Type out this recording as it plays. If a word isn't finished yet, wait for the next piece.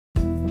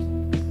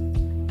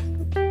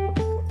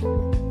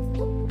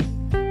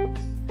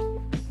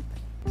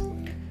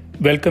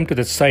Welcome to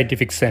the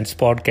Scientific Sense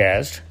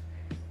podcast,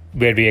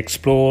 where we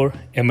explore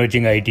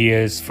emerging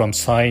ideas from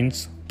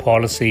science,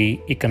 policy,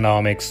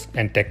 economics,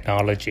 and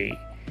technology.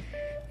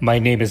 My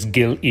name is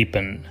Gill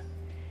Eapen.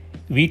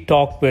 We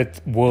talk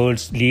with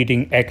world's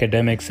leading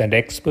academics and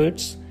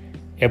experts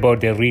about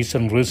their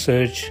recent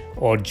research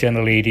or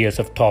general areas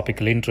of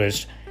topical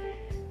interest.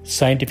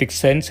 Scientific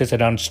Sense is an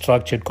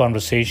unstructured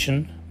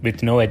conversation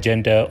with no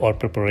agenda or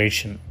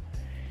preparation.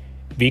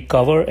 We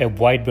cover a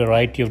wide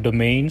variety of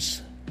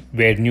domains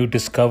where new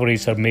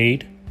discoveries are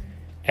made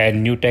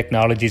and new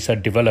technologies are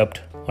developed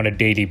on a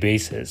daily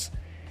basis.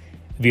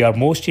 We are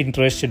most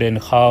interested in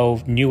how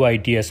new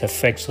ideas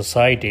affect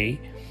society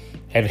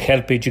and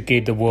help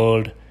educate the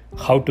world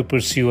how to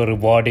pursue a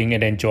rewarding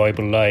and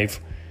enjoyable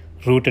life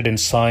rooted in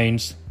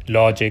science,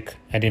 logic,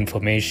 and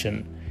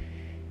information.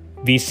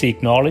 We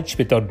seek knowledge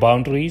without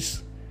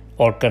boundaries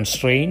or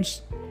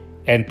constraints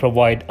and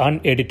provide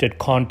unedited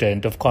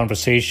content of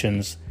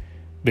conversations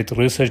with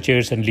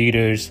researchers and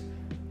leaders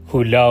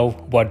who love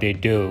what they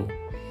do.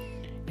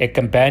 A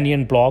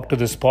companion blog to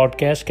this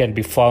podcast can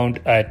be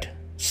found at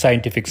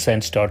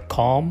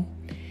scientificsense.com,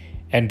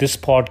 and this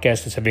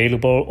podcast is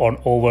available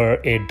on over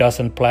a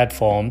dozen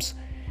platforms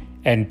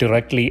and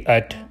directly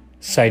at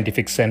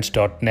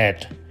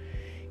scientificsense.net.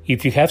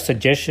 If you have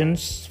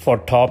suggestions for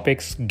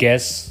topics,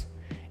 guests,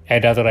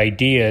 and other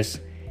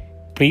ideas,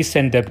 please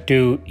send them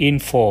to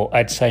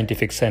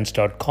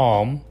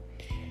info@scientificsense.com,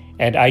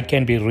 and I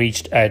can be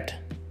reached at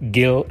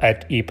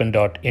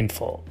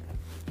gill@eapen.info.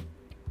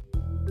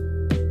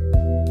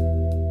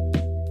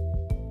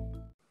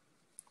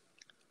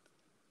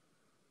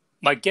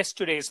 My guest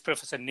today is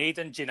Professor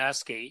Nathan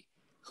Gianneschi,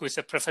 who is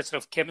a professor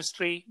of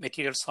chemistry,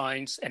 material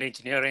science and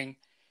engineering,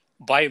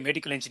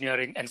 biomedical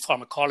engineering, and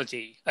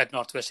pharmacology at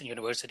Northwestern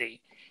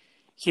University.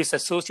 He is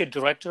associate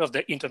director of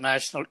the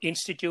International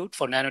Institute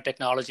for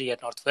Nanotechnology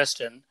at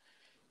Northwestern.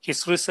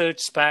 His research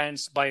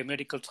spans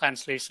biomedical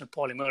translational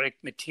polymeric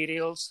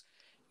materials,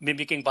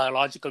 mimicking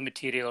biological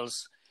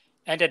materials,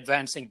 and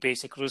advancing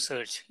basic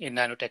research in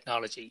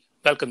nanotechnology.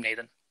 Welcome,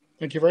 Nathan.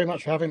 Thank you very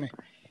much for having me.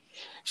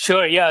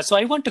 Sure, yeah. So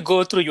I want to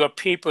go through your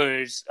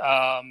papers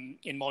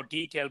in more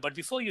detail. But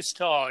before you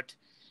start,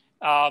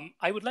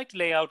 I would like to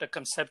lay out a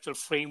conceptual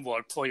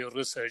framework for your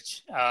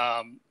research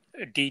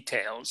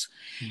details.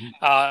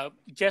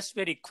 Just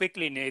very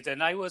quickly,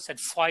 Nathan, I was at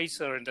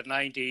Pfizer in the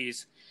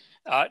 90s,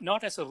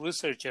 not as a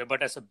researcher,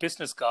 but as a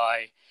business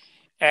guy.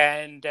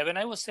 And when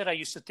I was there, I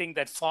used to think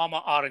that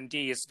pharma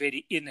R&D is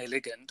very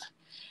inelegant.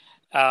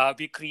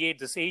 We create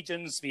these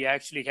agents. We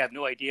actually have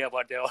no idea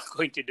what they're all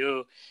going to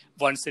do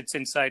once it's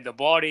inside the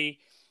body.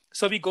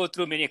 So we go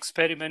through many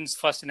experiments,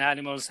 first in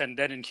animals and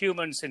then in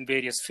humans in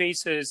various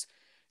phases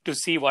to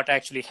see what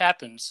actually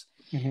happens.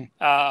 And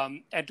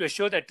to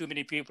assure that too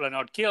many people are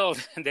not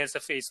killed, there's a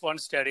phase 1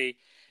 study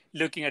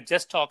looking at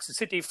just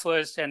toxicity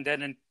first and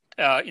then in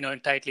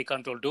tightly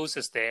controlled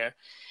doses there.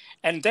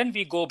 And then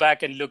we go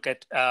back and look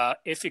at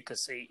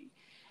efficacy.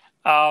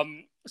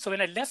 So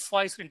when I left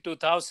Pfizer in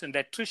 2000,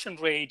 the attrition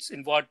rates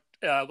in what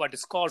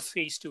is called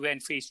phase 2A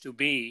and phase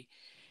 2B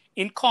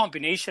in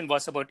combination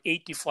was about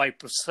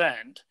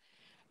 85%,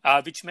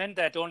 which meant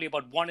that only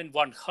about 1 in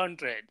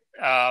 100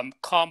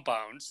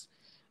 compounds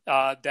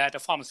that a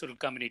pharmaceutical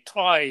company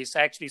tries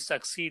actually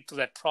succeed through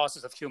that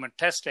process of human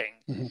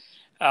testing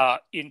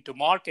into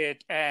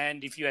market.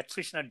 And if you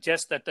attrition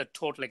adjust that the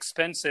total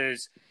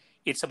expenses,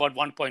 it's about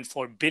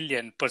 1.4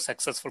 billion per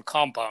successful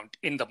compound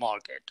in the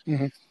market.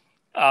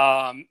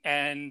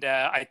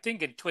 I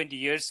think in 20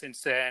 years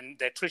since then,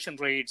 the attrition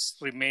rates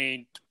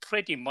remained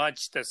pretty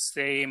much the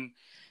same.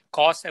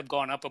 Costs have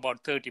gone up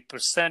about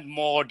 30%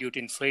 more due to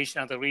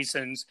inflation and other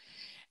reasons.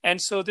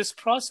 And so this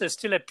process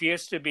still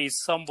appears to be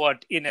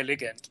somewhat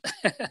inelegant,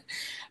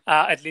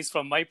 at least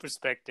from my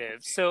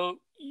perspective.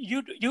 So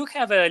you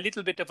have a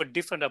little bit of a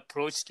different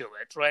approach to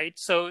it, right?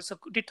 So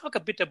could you talk a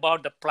bit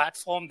about the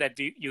platform that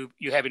you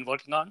have been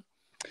working on?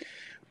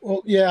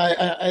 Well,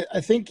 yeah,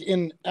 I think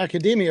in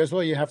academia as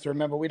well, you have to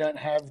remember we don't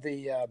have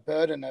the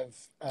burden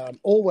of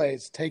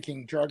always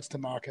taking drugs to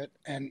market,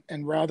 and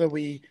rather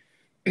we,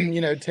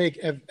 have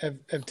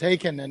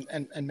taken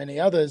and many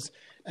others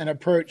an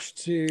approach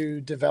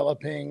to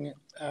developing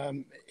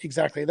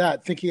exactly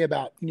that, thinking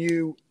about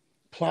new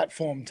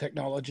platform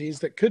technologies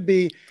that could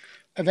be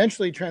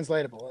eventually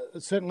translatable.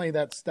 Certainly,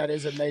 that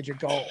is a major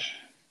goal,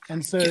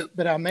 and so.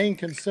 But our main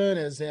concern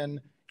is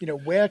in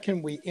where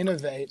can we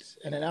innovate?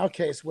 And in our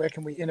case, where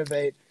can we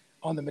innovate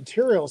on the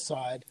material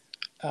side,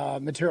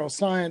 material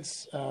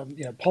science,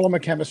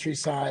 polymer chemistry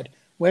side?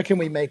 Where can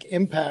we make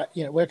impact?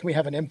 Where can we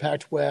have an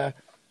impact where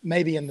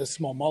maybe in the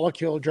small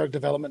molecule drug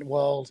development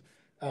world,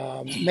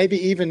 maybe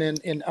even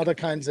in other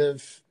kinds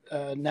of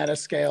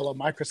nanoscale or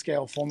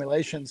microscale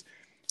formulations,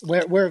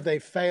 where have they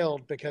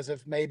failed because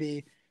of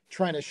maybe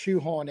trying to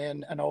shoehorn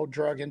in an old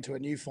drug into a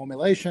new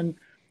formulation?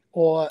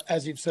 Or,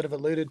 as you've sort of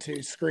alluded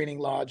to, screening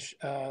large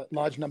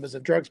numbers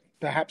of drugs,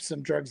 perhaps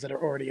some drugs that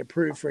are already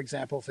approved, for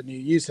example, for new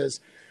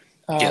uses.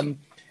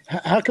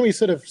 How can we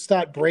sort of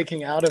start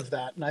breaking out of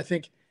that? And I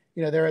think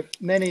there are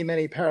many,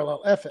 many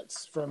parallel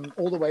efforts from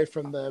all the way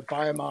from the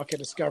biomarker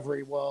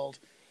discovery world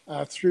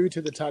through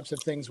to the types of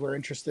things we're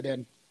interested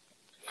in.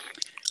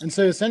 And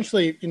so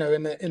essentially, in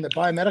the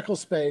biomedical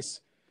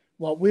space,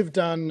 what we've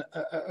done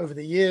over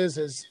the years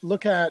is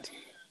look at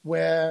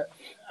where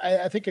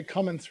I think a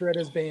common thread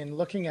has been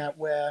looking at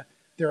where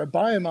there are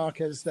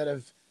biomarkers that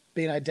have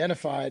been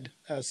identified,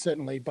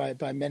 certainly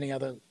by many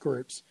other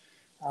groups.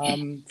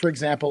 For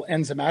example,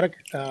 enzymatic,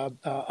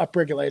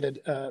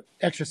 upregulated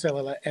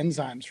extracellular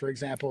enzymes, for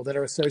example, that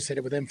are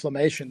associated with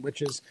inflammation,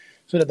 which is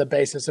sort of the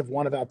basis of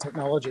one of our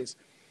technologies.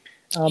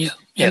 And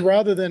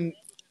rather than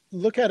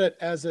look at it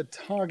as a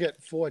target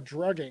for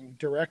drugging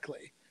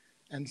directly,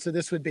 and so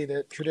this would be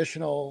the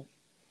traditional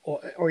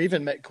or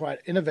even quite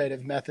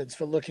innovative methods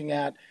for looking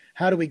at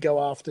how do we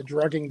go after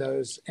drugging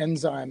those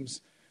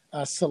enzymes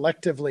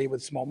selectively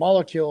with small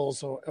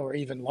molecules or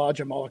even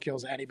larger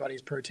molecules,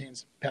 antibodies,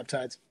 proteins,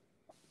 peptides.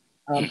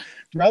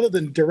 Rather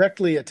than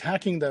directly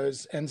attacking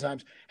those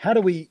enzymes, how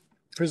do we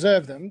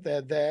preserve them?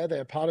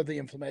 They're part of the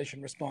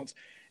inflammation response,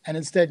 and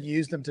instead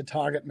use them to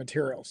target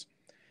materials.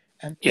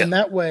 And in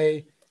that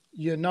way,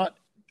 you're not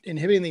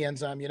inhibiting the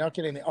enzyme, you're not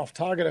getting the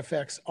off-target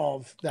effects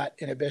of that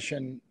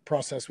inhibition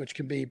process, which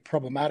can be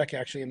problematic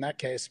actually in that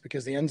case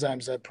because the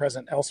enzymes are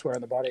present elsewhere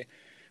in the body,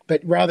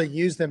 but rather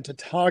use them to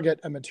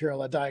target a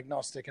material, a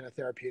diagnostic and a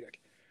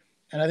therapeutic.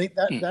 And I think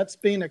that's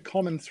been a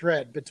common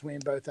thread between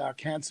both our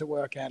cancer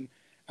work and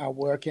our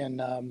work in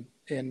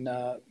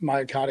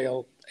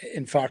myocardial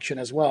infarction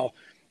as well.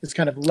 It's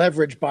kind of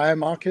leverage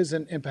biomarkers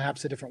in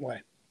perhaps a different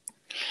way.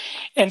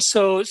 And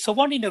so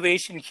one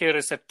innovation here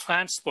is a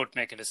transport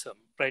mechanism,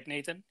 right,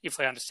 Nathan, if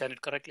I understand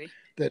it correctly?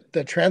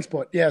 The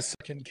transport, yes.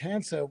 In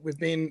cancer, we've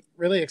been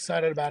really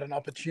excited about an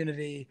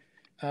opportunities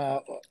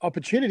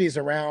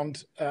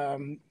around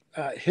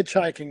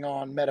hitchhiking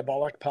on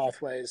metabolic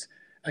pathways,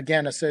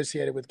 again,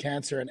 associated with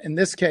cancer. And in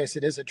this case,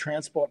 it is a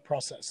transport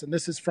process. And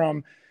this is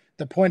from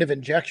the point of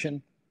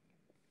injection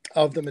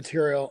of the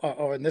material,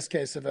 or in this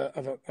case, of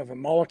a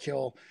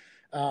molecule,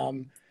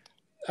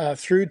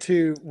 through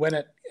to when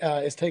it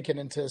is taken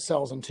into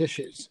cells and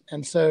tissues.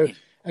 And so,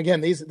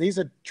 again, these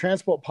are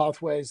transport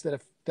pathways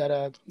that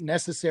are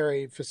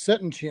necessary for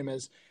certain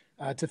tumors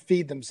to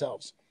feed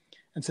themselves.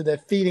 And so they're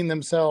feeding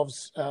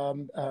themselves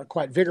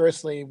quite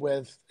vigorously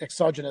with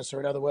exogenous, or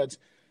in other words,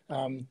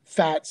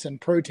 fats and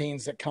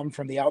proteins that come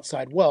from the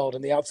outside world,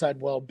 and the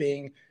outside world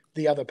being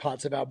the other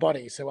parts of our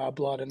body, so our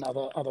blood and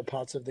other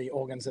parts of the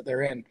organs that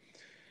they're in.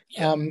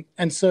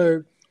 And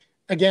so,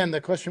 again, the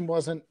question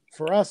wasn't,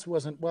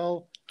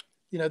 well,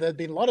 there'd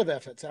been a lot of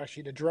efforts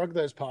actually to drug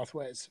those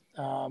pathways,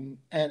 and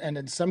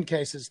in some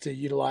cases to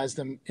utilize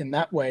them in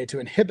that way, to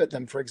inhibit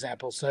them, for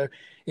example. So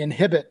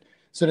inhibit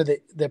sort of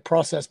the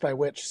process by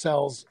which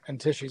cells and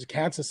tissues,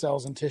 cancer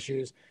cells and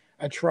tissues,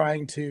 are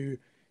trying to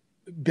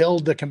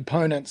build the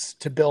components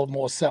to build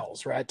more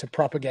cells, right? To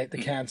propagate the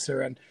cancer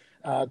and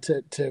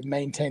to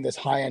maintain this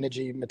high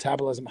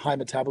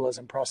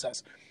metabolism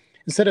process.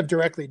 Instead of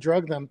directly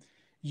drug them,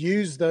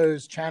 use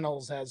those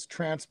channels as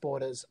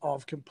transporters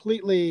of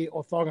completely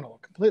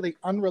orthogonal, completely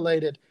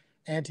unrelated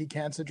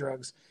anti-cancer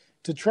drugs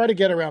to try to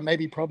get around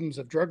maybe problems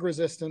of drug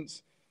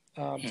resistance,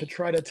 to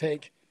try to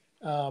take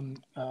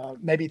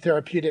maybe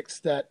therapeutics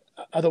that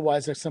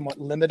otherwise are somewhat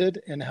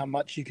limited in how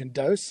much you can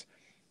dose,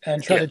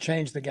 and try to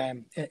change the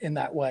game in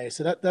that way.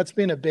 So that's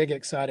been a big,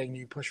 exciting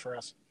new push for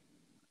us.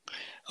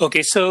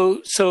 Okay,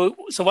 so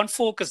one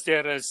focus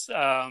there is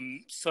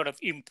sort of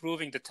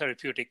improving the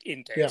therapeutic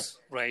index,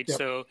 right? Yep.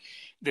 So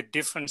the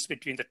difference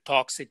between the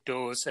toxic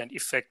dose and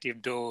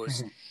effective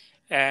dose.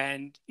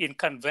 And in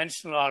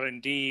conventional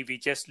R&D, we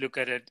just look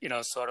at it,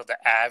 sort of the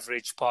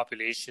average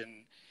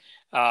population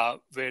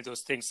where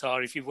those things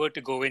are. If you were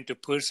to go into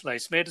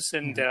personalized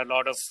medicine, there are a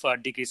lot of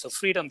degrees of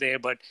freedom there,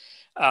 but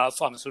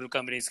pharmaceutical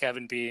companies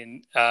haven't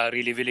been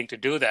really willing to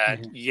do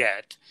that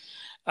yet.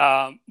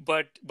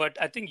 But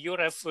I think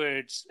your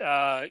efforts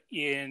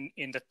in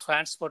the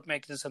transport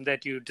mechanism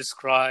that you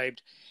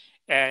described,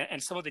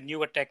 and some of the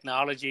newer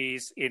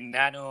technologies in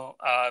nano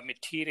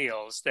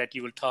materials that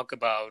you will talk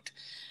about,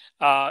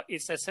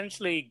 it's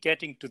essentially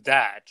getting to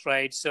that,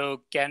 right?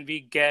 So can we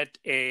get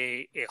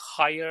a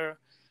higher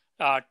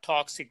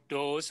toxic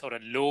dose or a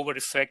lower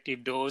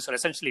effective dose, or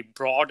essentially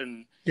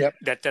broaden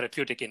that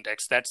therapeutic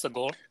index? That's the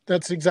goal.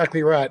 That's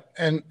exactly right.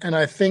 And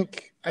I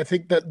think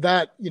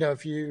that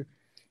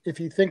if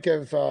you think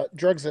of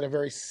drugs that are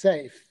very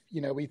safe,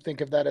 we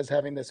think of that as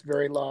having this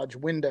very large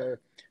window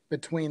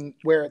between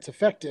where it's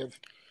effective,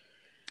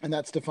 and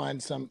that's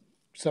defined some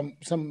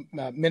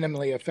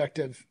minimally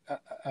effective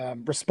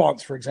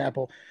response, for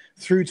example,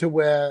 through to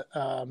where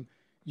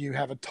you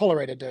have a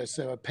tolerated dose,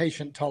 so a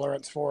patient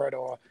tolerance for it,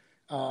 or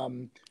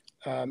and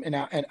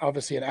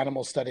obviously in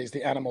animal studies,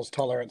 the animal's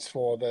tolerance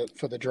for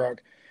the drug.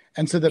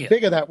 And so the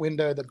bigger that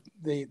window,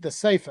 the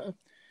safer.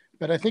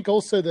 But I think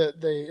also that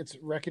it's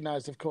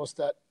recognized, of course,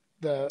 that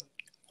the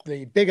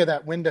bigger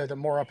that window, the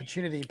more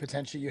opportunity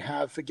potentially you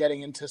have for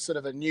getting into sort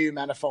of a new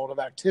manifold of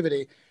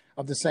activity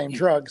of the same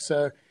drug.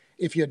 So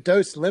if you're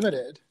dose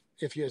limited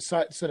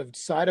sort of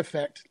side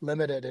effect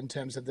limited in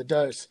terms of the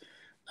dose,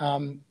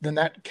 then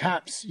that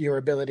caps your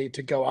ability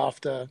to go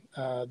after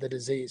the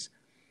disease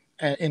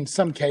in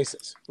some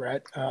cases,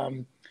 right?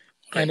 And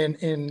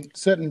in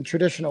certain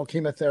traditional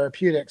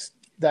chemotherapeutics,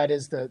 that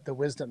is the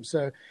wisdom.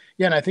 So,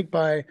 yeah, and I think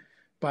by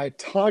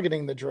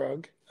targeting the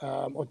drug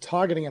or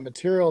targeting a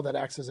material that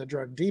acts as a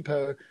drug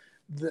depot,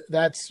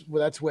 that's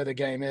where the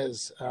game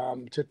is,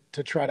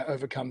 to try to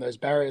overcome those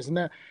barriers.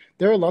 And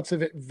there are lots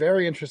of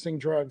very interesting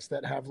drugs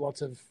that have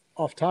lots of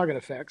off-target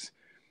effects.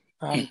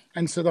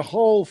 And so the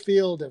whole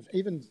field of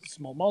even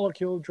small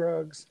molecule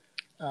drugs,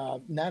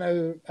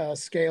 nano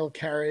scale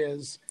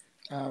carriers,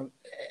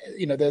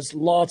 there's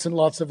lots and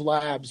lots of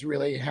labs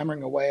really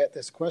hammering away at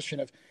this question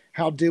of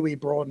how do we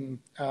broaden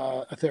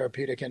a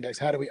therapeutic index?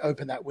 How do we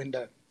open that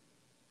window?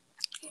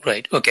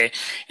 Right. Okay.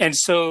 And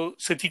so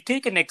if you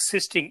take an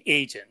existing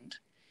agent,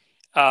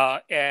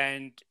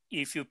 and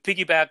if you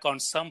piggyback on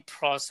some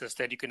process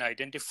that you can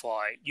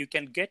identify, you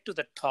can get to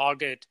the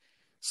target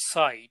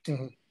site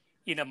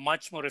in a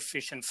much more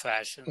efficient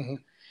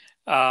fashion.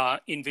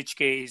 In which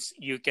case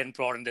you can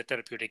broaden the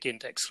therapeutic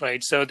index,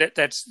 right? So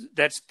that's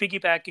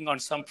piggybacking on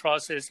some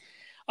process,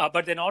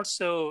 but then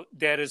also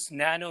there is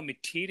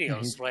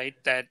nanomaterials, right?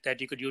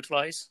 That you could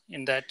utilize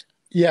in that.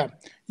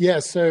 Yeah.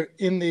 So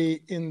in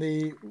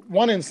the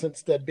one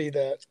instance, that'd be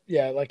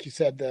like you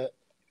said, the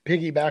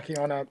piggybacking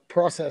on a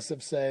process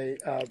of, say,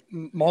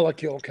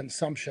 molecule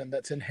consumption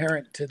that's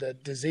inherent to the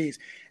disease.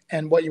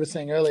 And what you were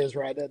saying earlier is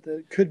right, that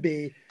it could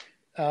be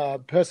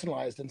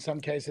personalized in some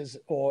cases,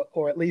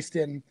 or at least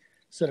in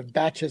sort of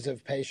batches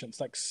of patients,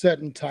 like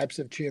certain types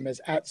of tumors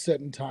at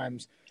certain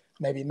times,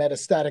 maybe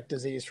metastatic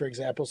disease, for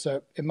example.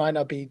 So it might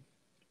not be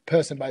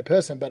person by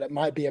person, but it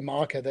might be a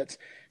marker that's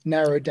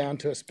narrowed down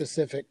to a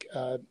specific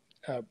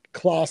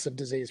class of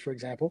disease, for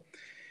example.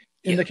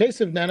 In the case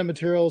of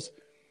nanomaterials,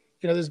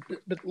 there's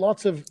been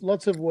lots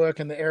of work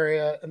in the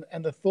area,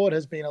 and the thought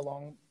has been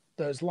along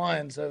those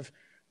lines of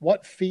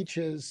what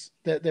features,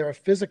 that there are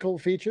physical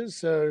features.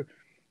 So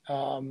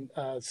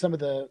some of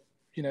the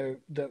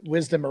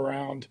wisdom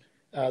around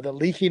the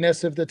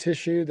leakiness of the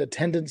tissue, the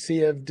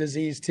tendency of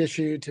diseased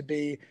tissue to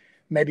be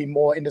maybe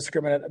more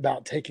indiscriminate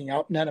about taking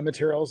up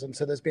nanomaterials. And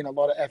so there's been a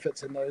lot of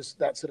efforts in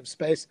that sort of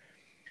space.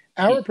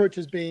 Our approach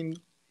has been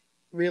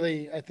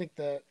really, I think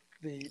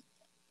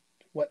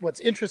what's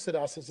interested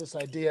us is this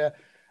idea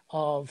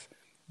of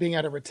being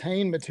able to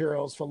retain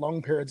materials for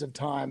long periods of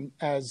time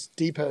as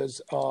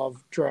depots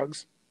of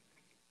drugs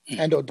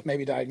and or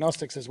maybe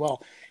diagnostics as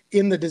well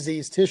in the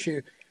diseased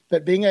tissue,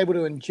 but being able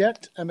to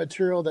inject a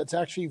material that's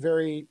actually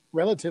very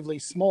relatively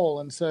small.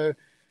 And so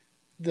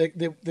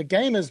the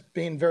game has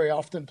been very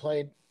often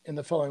played in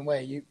the following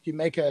way. You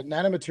make a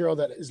nanomaterial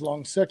that is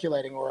long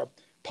circulating, or a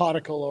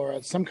particle,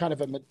 or some kind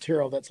of a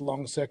material that's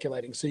long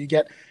circulating. So you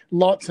get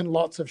lots and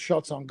lots of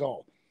shots on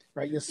goal,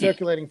 right? You're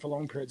circulating for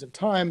long periods of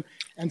time.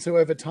 And so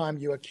over time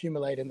you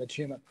accumulate in the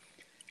tumor.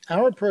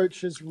 Our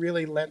approach has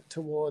really lent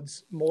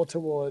more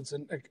towards,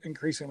 and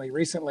increasingly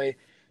recently,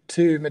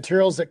 to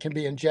materials that can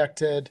be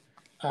injected,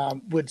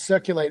 would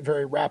circulate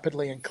very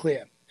rapidly and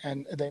clear.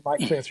 And they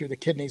might clear through the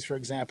kidneys, for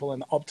example,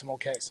 in the optimal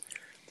case.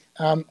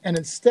 And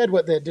instead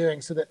what they're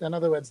doing, so that in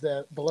other words,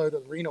 they're below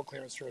the renal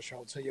clearance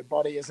threshold. So your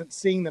body isn't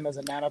seeing them as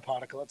a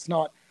nanoparticle. It's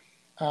not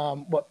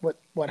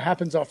what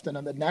happens often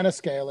on the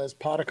nanoscale is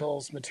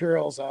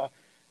materials are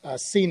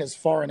seen as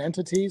foreign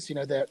entities.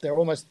 They're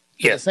almost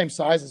the same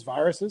size as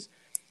viruses.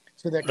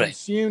 So they're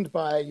consumed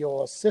by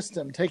your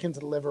system, taken to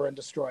the liver and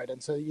destroyed.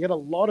 And so you get a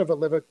lot of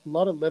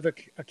liver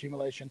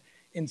accumulation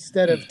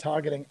instead of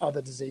targeting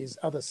other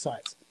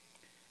sites.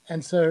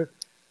 And so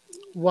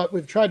what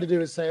we've tried to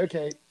do is say,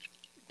 okay,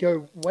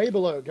 go way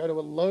below, go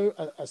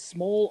to a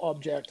small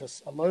object,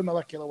 a low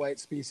molecular weight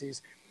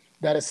species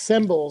that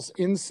assembles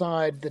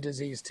inside the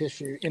diseased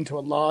tissue into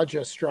a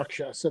larger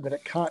structure so that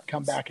it can't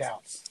come back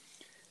out.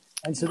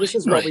 And so this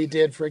is what we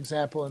did, for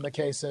example, in the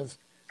case of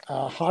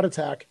heart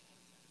attack,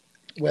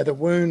 where the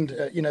wound,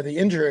 the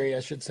injury, I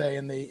should say,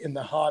 in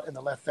the heart, in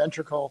the left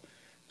ventricle,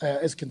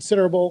 is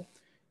considerable.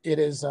 It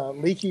is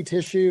leaky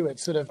tissue.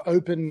 It's sort of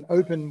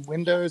open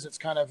windows. It's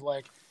kind of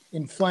like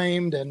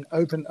inflamed and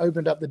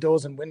opened up the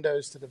doors and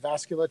windows to the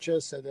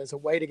vasculature. So there's a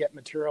way to get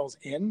materials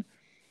in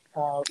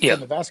from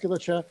the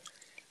vasculature.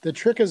 The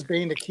trick has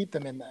been to keep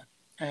them in there.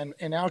 And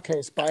in our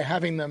case, by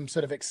having them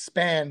sort of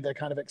expand, they're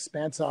kind of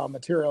expansile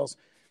materials,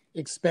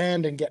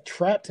 expand and get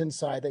trapped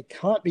inside. They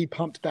can't be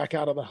pumped back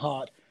out of the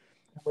heart.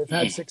 We've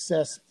had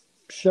success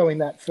showing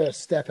that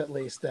first step, at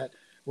least, that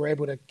we're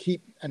able to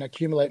keep and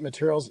accumulate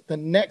materials. The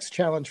next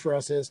challenge for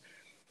us is,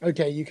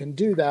 okay, you can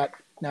do that.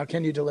 Now,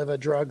 can you deliver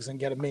drugs and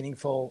get a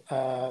meaningful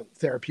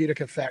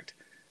therapeutic effect?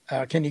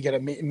 Can you get a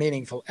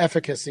meaningful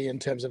efficacy in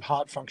terms of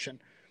heart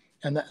function?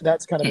 And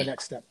that's kind of the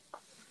next step.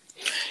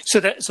 So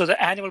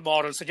the animal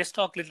models, so just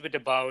talk a little bit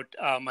about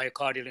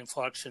myocardial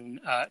infarction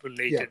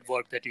related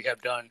work that you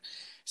have done.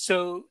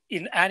 So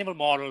in animal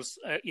models,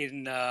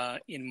 in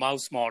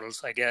mouse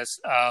models, I guess,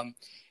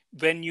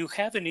 when you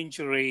have an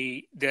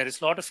injury, there is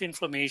a lot of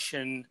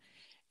inflammation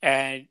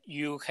and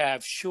you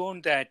have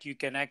shown that you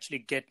can actually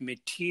get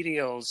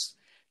materials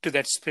to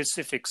that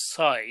specific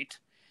site,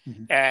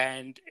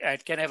 and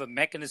it can have a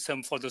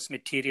mechanism for those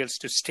materials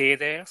to stay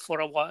there for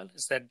a while.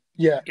 Is that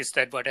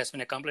what has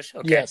been accomplished?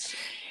 Okay. Yes.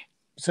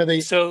 So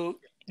the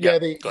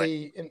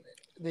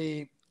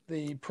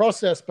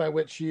process by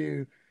which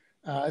you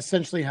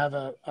essentially have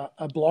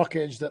a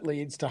blockage that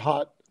leads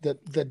to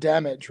the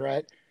damage,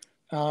 right?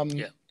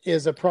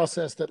 Is a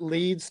process that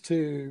leads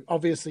to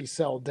obviously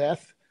cell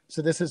death.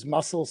 So this is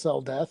muscle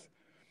cell death,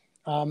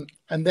 and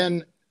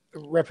then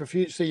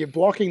reperfusion. So you're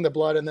blocking the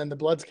blood, and then the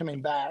blood's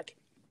coming back,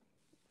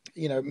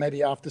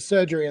 maybe after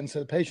surgery, and so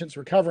the patient's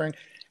recovering,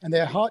 and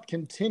their heart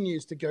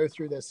continues to go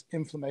through this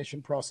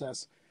inflammation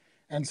process.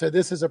 And so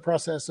this is a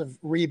process of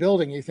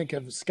rebuilding. You think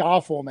of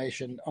scar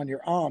formation on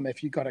your arm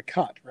if you got a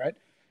cut, right?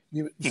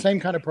 Same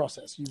kind of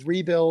process. You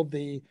rebuild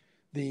the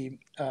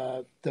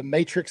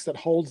matrix that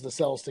holds the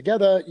cells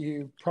together.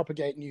 You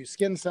propagate new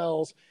skin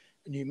cells,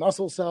 new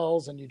muscle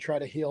cells, and you try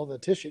to heal the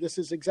tissue. This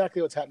is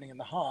exactly what's happening in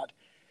the heart,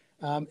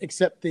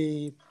 except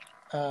the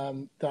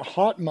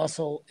heart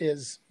muscle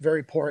is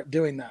very poor at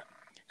doing that.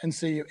 And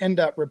so you end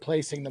up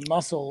replacing the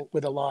muscle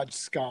with a large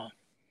scar.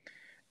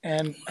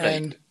 And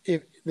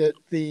if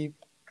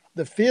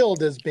the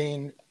field has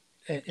been,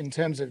 in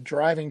terms of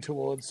driving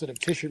towards sort of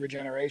tissue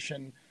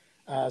regeneration,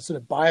 sort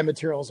of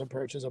biomaterials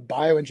approaches or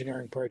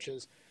bioengineering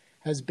approaches,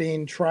 has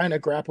been trying to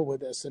grapple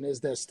with this. And are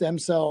there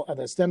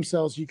stem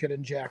cells you could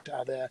inject?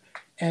 Are there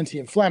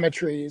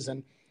anti-inflammatories?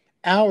 And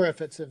our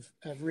efforts have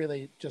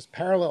really just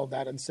paralleled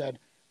that and said,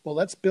 well,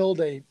 let's build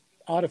a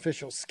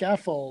artificial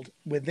scaffold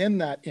within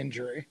that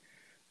injury,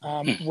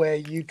 where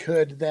you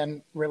could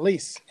then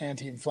release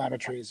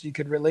anti-inflammatories. You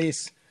could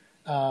release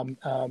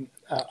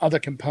other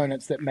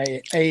components that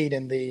may aid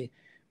in the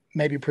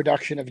maybe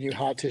production of new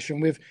heart tissue.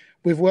 And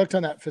we've worked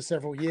on that for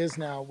several years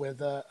now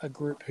with a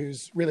group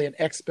who's really an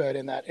expert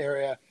in that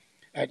area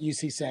at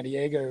UC San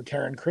Diego,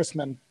 Karen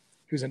Chrisman,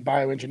 who's in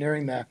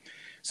bioengineering there.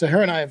 So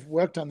her and I have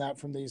worked on that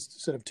from these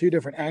sort of two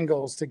different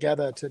angles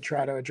together to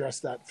try to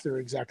address that through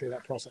exactly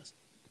that process.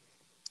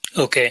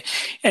 Okay.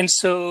 And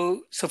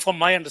so from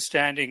my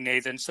understanding,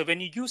 Nathan, so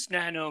when you use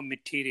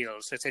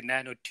nanomaterials, let's say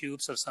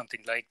nanotubes or something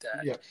like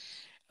that,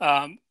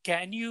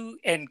 can you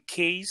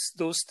encase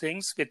those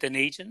things with an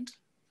agent?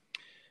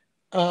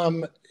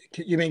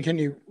 You mean, can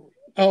you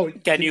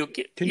put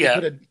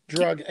a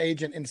drug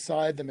agent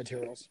inside the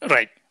materials?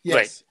 Right.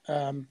 Yes.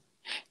 Right.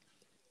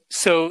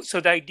 So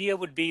the idea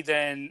would be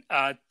then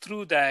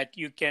through that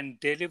you can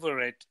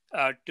deliver it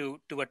to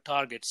a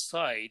target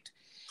site.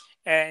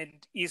 And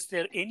is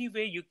there any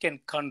way you can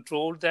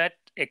control that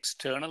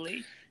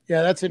externally?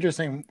 Yeah, that's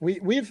interesting.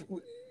 We've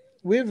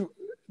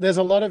there's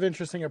a lot of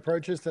interesting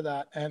approaches to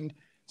that, and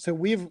so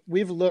we've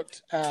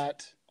looked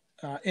at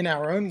in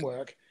our own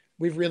work.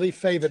 We've really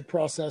favored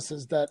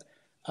processes that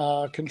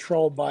are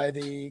controlled by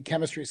the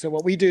chemistry. So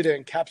what we do to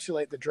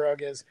encapsulate the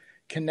drug is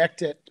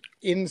connect it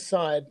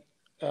inside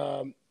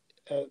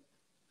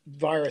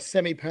via a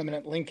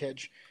semi-permanent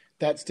linkage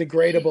that's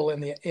degradable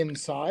in the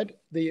inside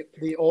the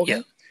organ.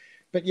 Yeah.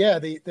 But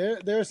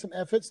there are some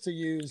efforts to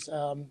use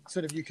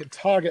sort of, you could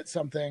target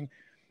something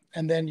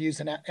and then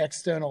use an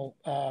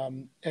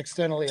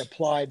externally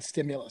applied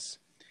stimulus.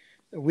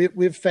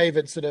 We've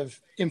favored sort of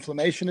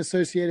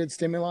inflammation-associated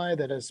stimuli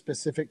that are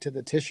specific to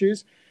the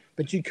tissues,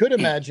 but you could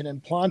imagine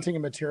implanting a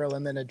material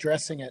and then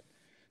addressing it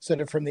sort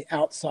of from the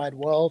outside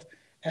world.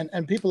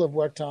 And people have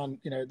worked on,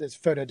 there's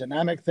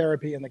photodynamic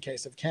therapy in the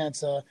case of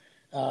cancer,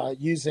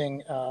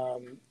 using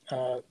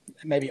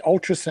maybe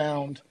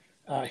ultrasound,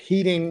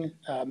 heating,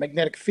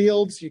 magnetic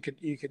fields. You could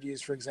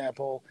use, for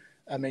example,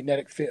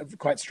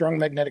 quite strong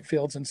magnetic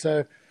fields. And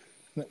so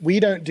we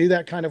don't do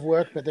that kind of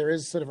work, but there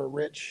is sort of a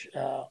rich,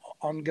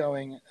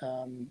 ongoing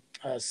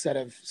set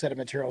of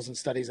materials and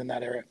studies in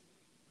that area.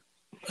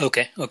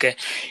 Okay.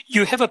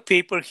 You have a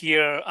paper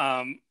here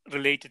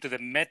related to the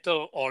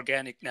metal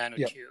organic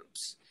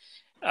nanotubes.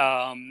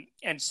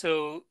 And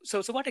so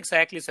what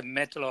exactly is a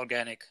metal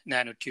organic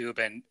nanotube,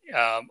 and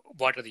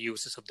what are the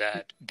uses of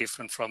that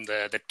different from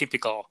the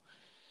typical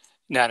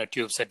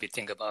nanotubes that we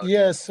think about?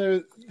 Yeah,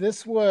 so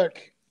this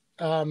work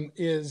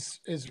is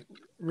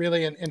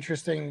really an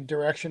interesting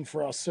direction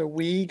for us. So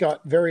we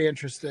got very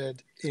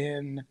interested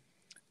in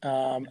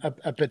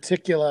a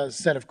particular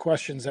set of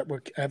questions that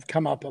have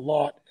come up a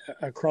lot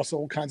across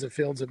all kinds of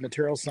fields of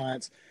material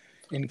science,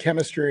 in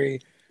chemistry,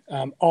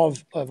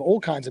 of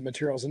all kinds of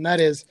materials, and that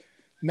is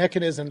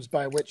mechanisms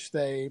by which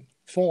they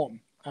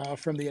form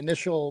from the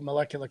initial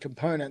molecular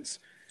components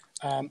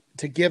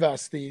to give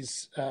us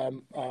these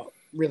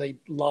really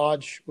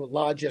large, I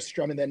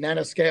mean, they're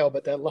nanoscale,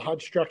 but they're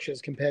large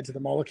structures compared to the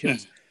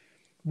molecules.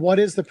 What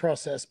is the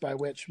process by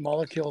which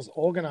molecules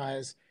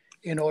organize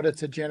in order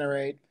to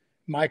generate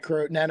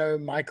nano,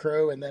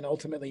 micro, and then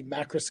ultimately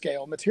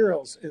macroscale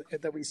materials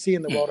that we see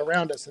in the world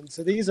around us? And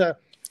so these are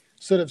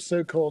sort of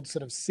so-called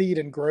sort of seed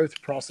and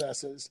growth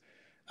processes.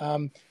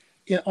 On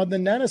the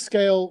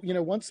nanoscale,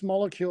 once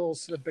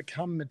molecules have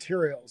become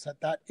materials at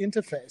that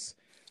interface,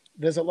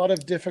 there's a lot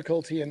of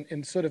difficulty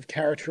in sort of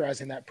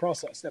characterizing that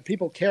process. Now,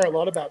 people care a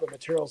lot about the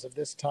materials of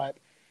this type,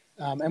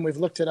 and we've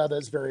looked at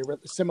others very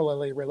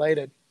similarly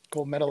related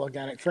called metal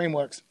organic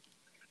frameworks.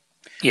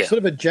 Yeah. Sort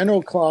of a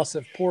general class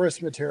of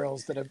porous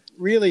materials that are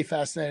really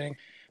fascinating,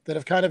 that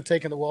have kind of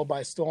taken the world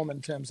by storm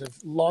in terms of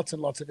lots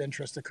and lots of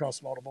interest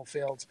across multiple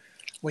fields,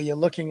 where you're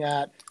looking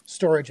at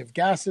storage of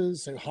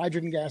gases, so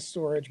hydrogen gas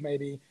storage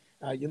maybe.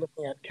 You're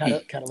looking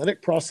at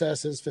catalytic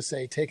processes for,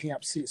 say, soaking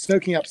up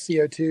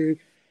CO2.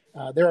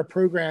 There are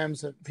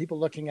programs of people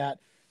looking at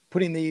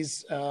putting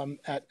these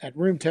at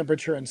room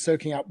temperature and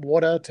soaking up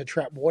water to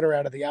trap water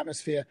out of the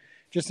atmosphere.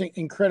 Just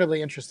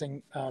incredibly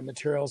interesting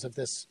materials of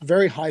this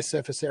very high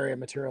surface area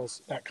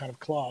materials, that kind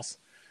of class.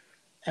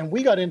 And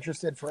we got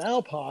interested for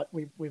our part.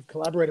 We've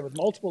collaborated with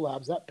multiple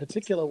labs. That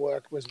particular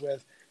work was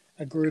with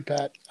a group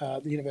at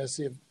the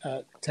University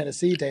of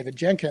Tennessee, David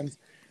Jenkins,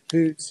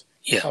 who's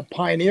a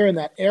pioneer in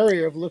that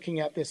area of looking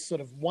at this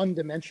sort of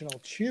one-dimensional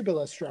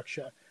tubular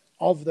structure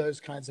of those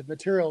kinds of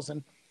materials.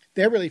 And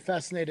they're really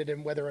fascinated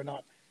in whether or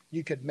not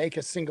you could make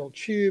a single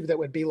tube that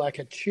would be like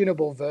a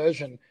tunable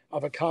version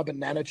of a carbon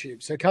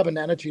nanotube. So carbon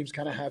nanotubes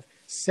kind of have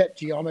set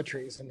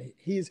geometries, and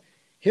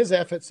his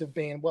efforts have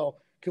been, well,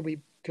 could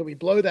we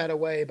blow that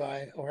away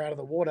or out of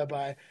the water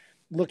by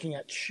looking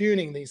at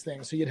tuning these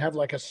things? So you'd have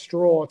like a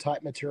straw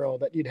type material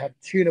that you'd have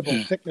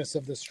tunable thickness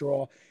of the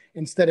straw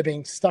instead of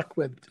being stuck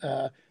with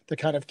the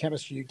kind of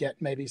chemistry you get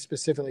maybe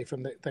specifically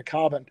from the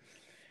carbon.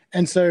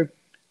 And so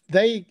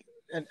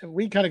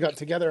we kind of got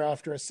together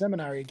after a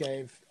seminar he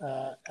gave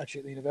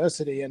actually at the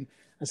university, and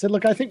I said,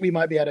 look, I think we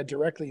might be able to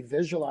directly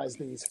visualize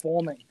these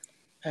forming.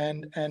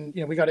 And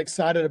we got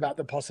excited about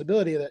the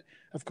possibility that,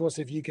 of course,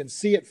 if you can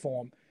see it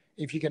form,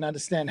 if you can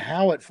understand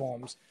how it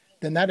forms,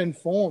 then that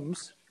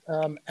informs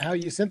how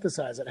you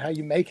synthesize it, how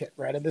you make it,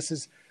 right? And this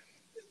is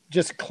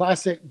just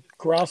classic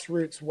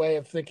grassroots way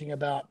of thinking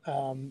about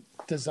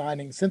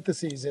designing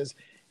syntheses is,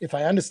 if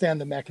I understand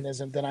the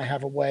mechanism, then I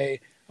have a way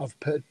of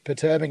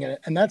perturbing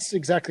it. And that's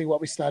exactly what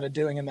we started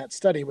doing in that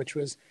study, which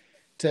was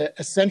to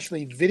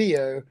essentially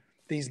video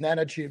these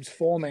nanotubes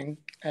forming.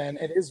 And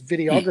it is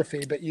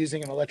videography, but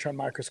using an electron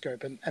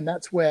microscope. And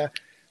that's where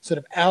sort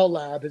of our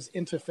lab is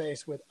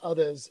interfaced with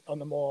others on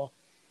the more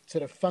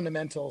sort of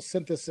fundamental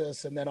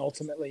synthesis and then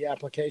ultimately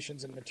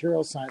applications in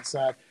material science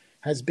side,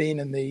 has been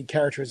in the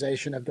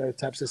characterization of those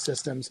types of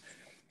systems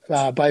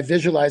by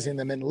visualizing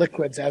them in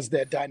liquids as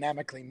they're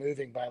dynamically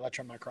moving by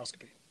electron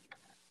microscopy.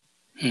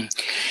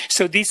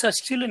 So these are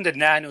still in the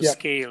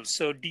nanoscale.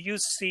 So do you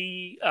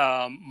see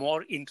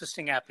more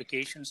interesting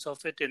applications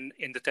of it in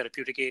the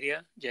therapeutic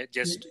area?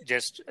 Just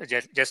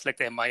like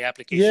the MI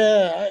application.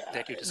 Yeah,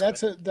 that you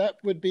described. that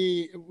would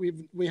be,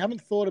 we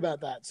haven't thought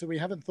about that. So we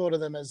haven't thought of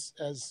them as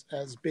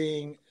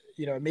being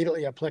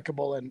immediately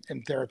applicable in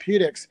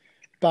therapeutics,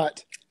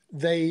 but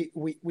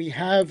we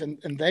have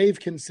and they've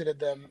considered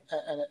them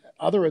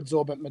other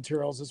adsorbent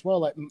materials as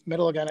well, like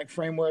metal organic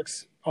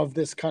frameworks of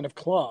this kind of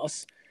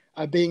class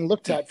are being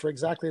looked at for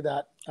exactly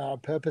that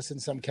purpose in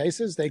some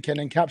cases. They can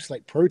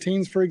encapsulate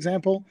proteins, for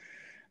example,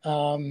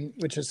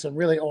 which is some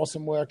really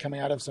awesome work coming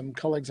out of some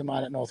colleagues of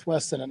mine at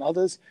Northwestern and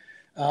others,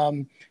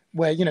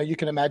 where you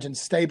can imagine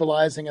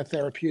stabilizing a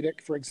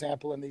therapeutic, for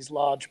example, in these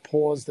large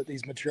pores that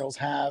these materials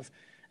have.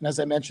 And as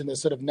I mentioned, the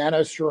sort of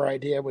nanostraw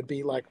idea would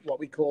be like what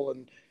we call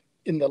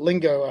in the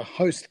lingo a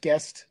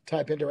host-guest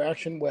type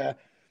interaction, where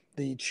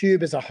the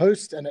tube is a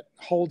host and it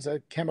holds a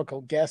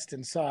chemical guest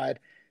inside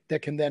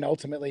that can then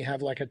ultimately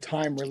have like a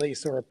time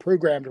release or a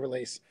programmed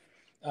release.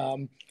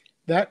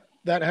 That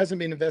hasn't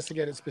been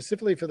investigated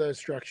specifically for those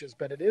structures,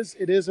 but it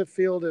is a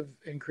field of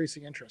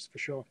increasing interest for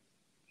sure.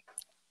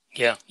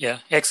 Yeah,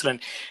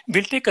 excellent.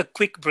 We'll take a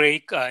quick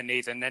break,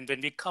 Nathan, and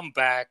when we come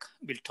back,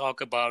 we'll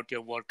talk about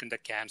your work in the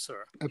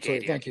cancer Absolutely.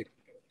 area. Thank you.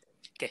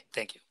 Okay,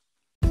 thank you.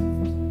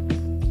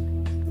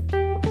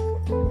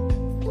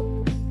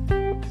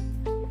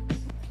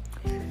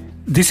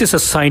 This is a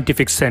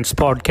Scientific Sense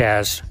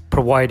podcast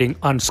providing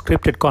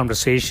unscripted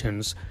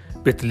conversations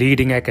with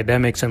leading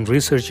academics and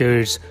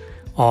researchers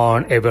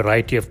on a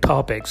variety of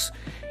topics.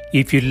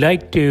 If you'd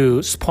like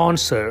to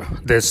sponsor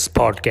this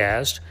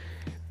podcast,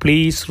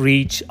 please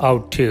reach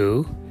out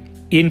to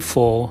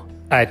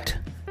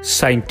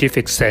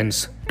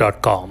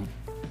info@scientificsense.com.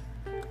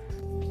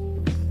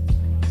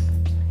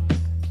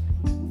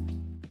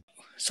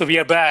 So we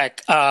are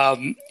back.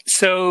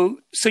 So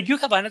you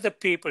have another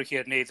paper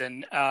here,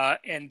 Nathan,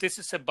 and this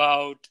is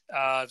about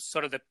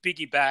sort of the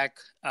piggyback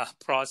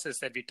process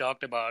that we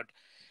talked about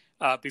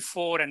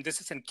before, and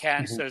this is in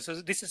cancer. Mm-hmm. So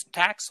this is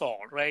Taxol,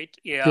 right?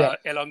 Yeah.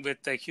 Along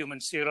with the human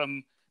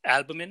serum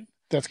albumin.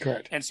 That's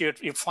correct. And so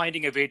you're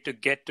finding a way to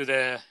get to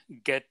the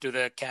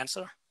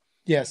cancer.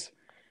 Yes.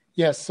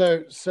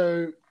 So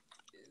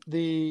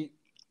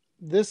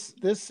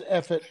this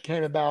effort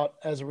came about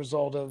as a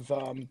result of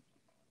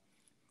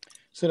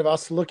sort of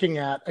us looking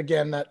at,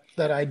 again, that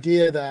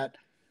idea that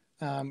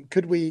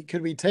could we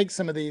take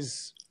some of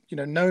these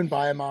known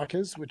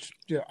biomarkers which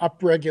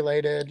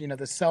upregulated,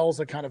 the cells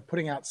are kind of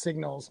putting out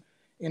signals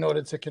in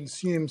order to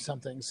consume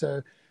something.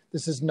 So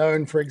This is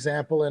known, for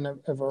example, in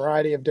a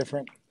variety of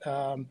different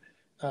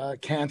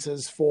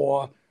cancers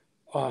for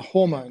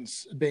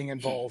hormones being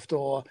involved,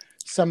 or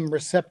some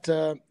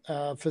receptor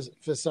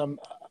for some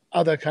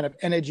other kind of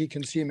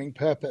energy-consuming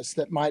purpose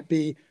that might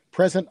be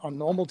present on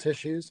normal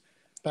tissues,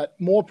 but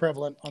more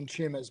prevalent on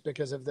tumors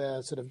because of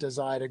their sort of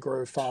desire to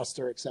grow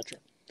faster, et cetera.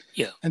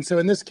 Yeah. And so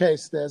in this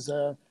case, there's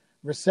a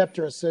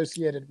receptor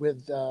associated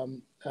with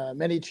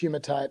many tumor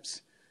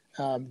types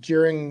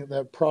during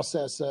the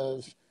process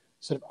of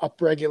sort of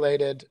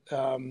upregulated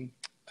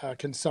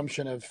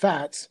consumption of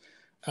fats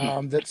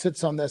that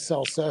sits on their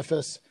cell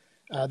surface.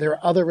 There are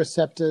other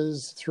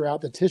receptors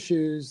throughout the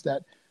tissues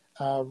that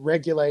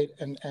regulate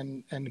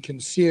and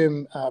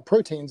consume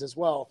proteins as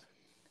well.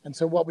 And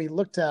so what we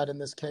looked at in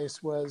this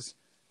case was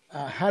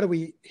how do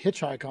we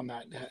hitchhike on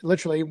that?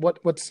 Literally,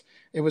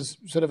 it was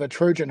sort of a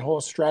Trojan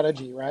horse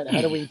strategy, right?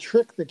 How do we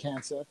trick the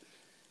cancer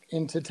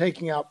into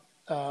taking up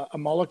a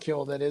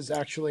molecule that is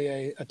actually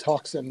a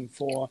toxin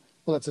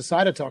it's a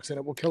cytotoxin.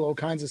 It will kill all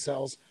kinds of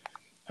cells.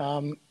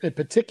 It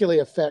particularly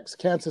affects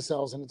cancer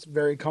cells, and it's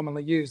very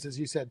commonly used, as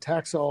you said,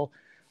 Taxol,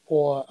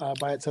 or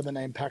by its other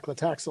name,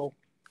 paclitaxel.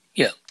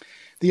 Yeah.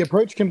 The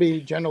approach can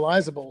be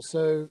generalizable.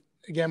 So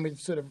again, we've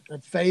sort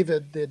of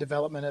favored the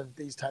development of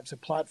these types of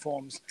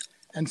platforms.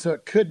 And so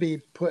it could be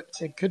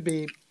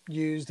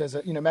used as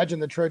imagine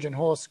the Trojan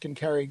horse can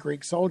carry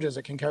Greek soldiers.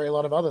 It can carry a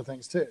lot of other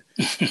things too,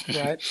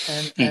 right?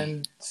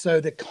 And so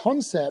the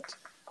concept,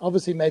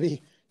 obviously,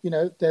 maybe,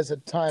 there's a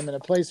time and a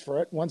place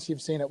for it. Once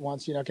you've seen it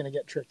once, you're not going to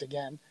get tricked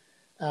again.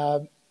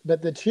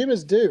 But the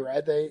tumors do,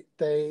 right?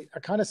 They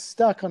are kind of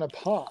stuck on a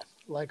path,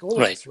 like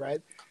all of us,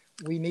 right?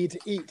 We need to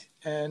eat,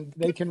 and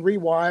they can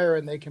rewire,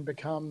 and they can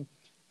become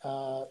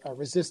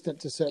resistant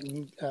to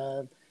certain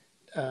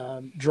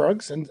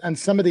drugs, and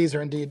some of these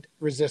are indeed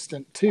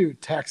resistant to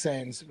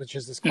taxanes, which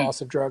is this class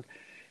of drug.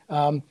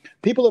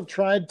 People have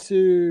tried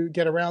to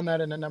get around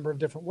that in a number of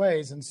different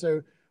ways, and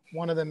so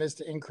one of them is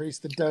to increase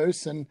the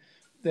dose, and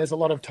there's a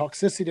lot of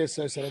toxicity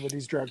associated with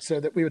these drugs.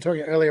 So that we were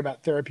talking earlier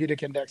about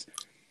therapeutic index.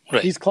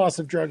 Right. These class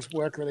of drugs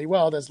work really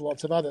well. There's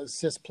lots of others.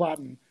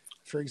 Cisplatin,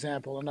 for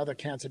example, another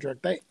cancer drug.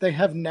 They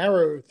have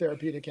narrow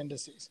therapeutic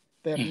indices.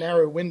 They have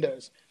narrow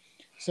windows.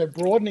 So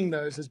broadening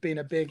those has been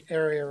a big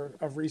area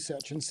of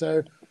research. And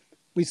so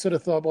we sort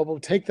of thought, well, we'll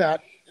take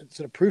that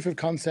sort of proof of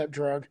concept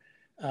drug.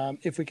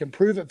 If we can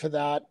prove it for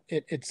that,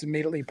 it's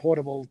immediately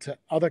portable to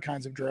other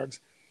kinds of drugs.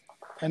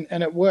 And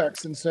it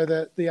works. And so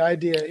the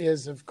idea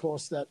is, of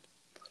course, that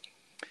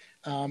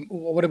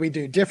what do we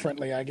do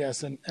differently, I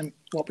guess? And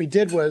what we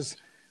did was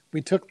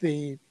we took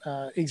the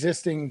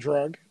existing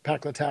drug,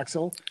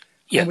 paclitaxel,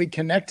 and we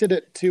connected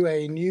it to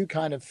a new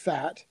kind of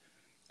fat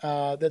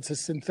that's a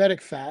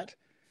synthetic fat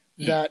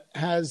that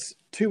has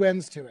two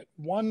ends to it.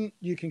 One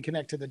you can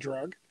connect to the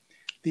drug.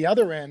 The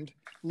other end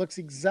looks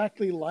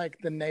exactly like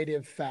the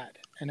native fat,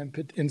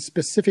 and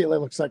specifically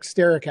looks like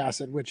stearic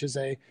acid, which is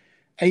a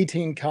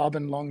 18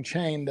 carbon long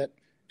chain that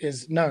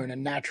is known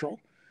and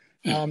natural.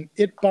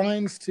 It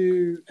binds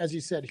to, as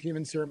you said,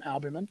 human serum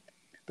albumin,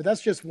 but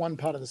that's just one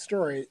part of the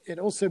story. It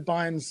also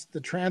binds the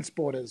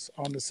transporters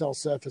on the cell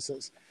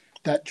surfaces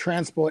that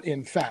transport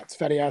in fats,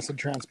 fatty acid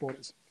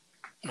transporters.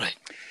 Right.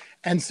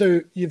 And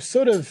so you've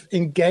sort of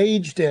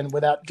engaged in,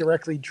 without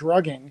directly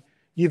drugging,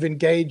 you've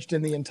engaged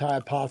in the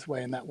entire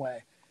pathway in that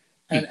way.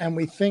 And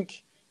we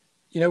think,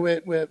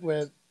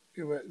 we're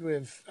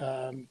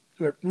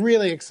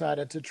really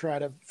excited to try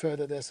to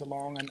further this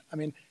along. And I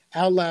mean,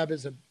 our lab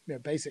is a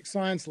basic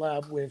science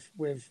lab.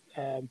 We've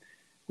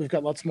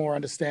got lots more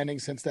understanding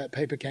since that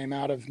paper came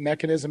out of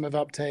mechanism of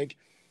uptake,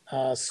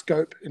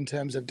 scope in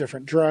terms of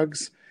different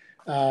drugs,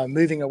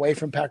 moving away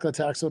from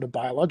paclitaxel to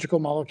biological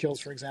molecules,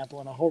 for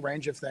example, and a whole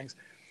range of things.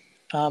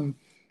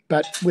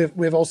 But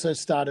we've also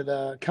started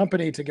a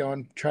company to go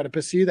and try to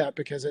pursue that,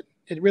 because it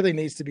really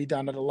needs to be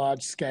done at a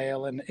large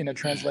scale and in a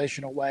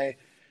translational way.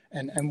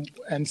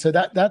 And so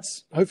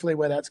that's hopefully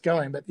where that's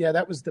going. But yeah,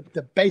 that was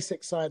the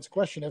basic science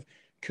question of,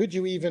 could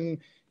you even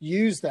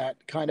use that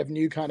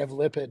new kind of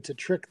lipid to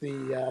trick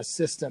the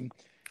system?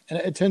 And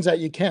it turns out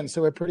you can.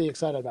 So we're pretty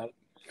excited about it.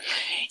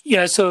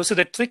 Yeah. So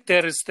the trick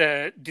there is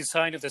the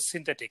design of the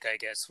synthetic, I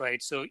guess,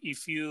 right? So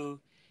if you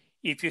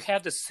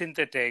have the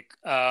synthetic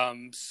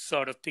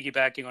sort of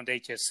piggybacking on the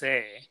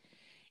HSA,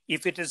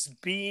 if it has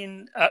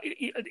been,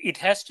 there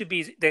has to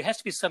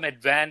be some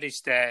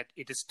advantage that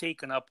it is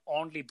taken up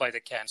only by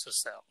the cancer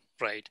cell,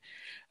 right?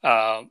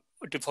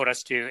 For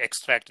us to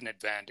extract an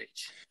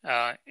advantage.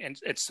 And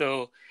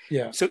so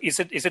is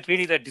it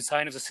really the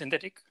design of the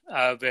synthetic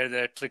where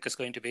the trick is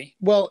going to be?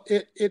 Well,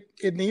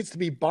 it needs to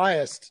be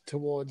biased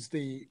towards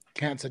the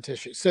cancer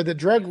tissue. So the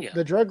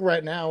drug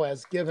right now,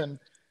 as given,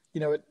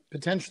 it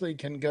potentially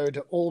can go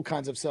to all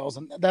kinds of cells,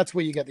 and that's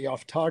where you get the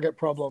off-target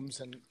problems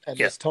and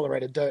this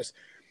tolerated dose.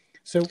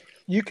 So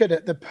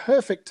the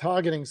perfect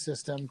targeting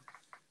system,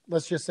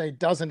 let's just say,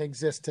 doesn't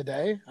exist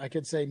today. I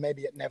could say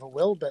maybe it never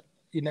will, but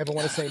you never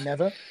want to say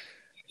never.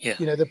 Yeah.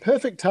 The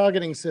perfect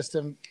targeting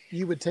system,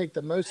 you would take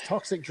the most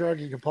toxic drug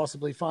you could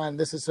possibly find.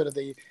 This is sort of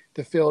the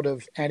field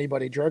of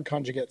antibody drug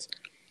conjugates.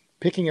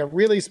 picking a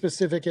really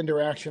specific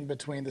interaction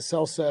between the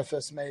cell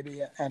surface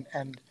maybe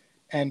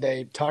and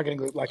a targeting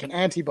group like an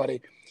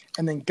antibody,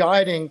 and then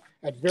guiding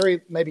at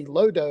very maybe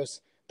low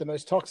dose the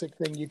most toxic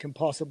thing you can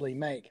possibly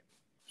make.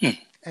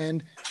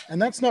 And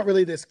that's not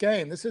really this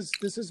game. This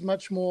is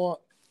much more,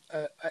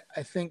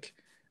 I think,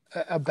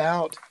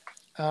 about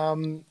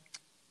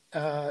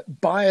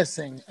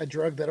biasing a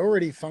drug that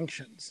already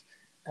functions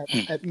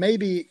at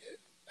maybe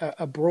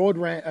a broad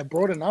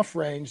enough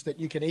range that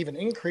you can even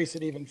increase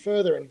it even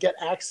further and get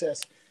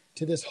access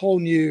to this whole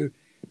new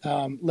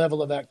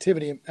level of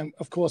activity. And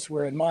of course,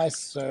 we're in mice,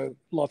 so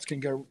lots can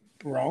go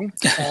wrong.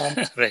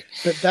 Right.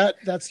 But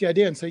that's the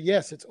idea. And so,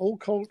 yes, it's all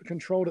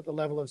controlled at the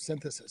level of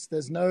synthesis.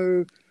 There's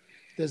no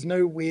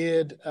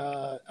weird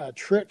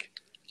trick.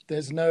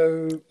 There's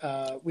no,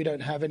 we don't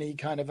have any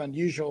kind of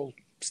unusual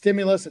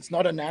stimulus. It's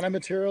not a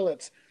nanomaterial.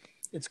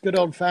 It's good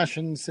old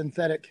fashioned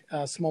synthetic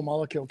small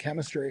molecule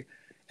chemistry,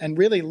 and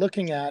really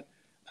looking at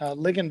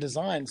ligand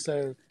design.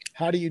 So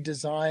how do you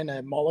design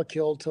a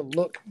molecule to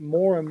look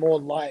more and more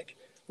like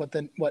what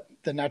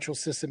the natural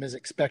system is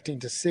expecting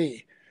to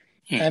see?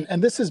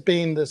 And this has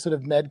been the sort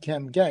of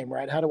medchem game,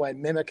 right? How do I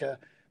mimic a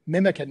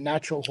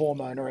natural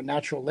hormone or a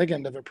natural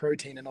ligand of a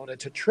protein in order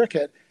to trick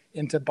it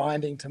into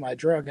binding to my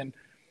drug? And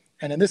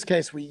in this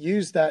case, we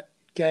use that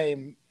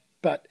game,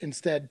 but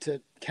instead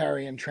to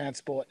carry and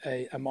transport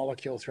a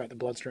molecule throughout the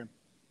bloodstream.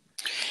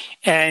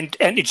 And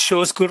it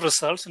shows good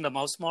results in the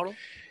mouse model?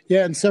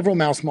 Yeah, in several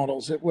mouse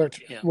models. It worked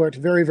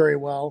very, very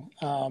well,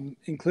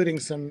 including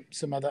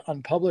some other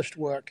unpublished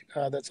work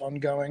that's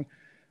ongoing.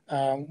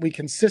 We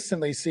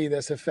consistently see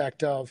this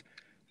effect of,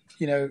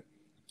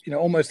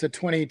 almost a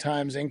 20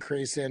 times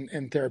increase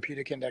in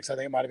therapeutic index. I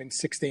think it might have been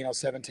 16 or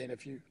 17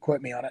 if you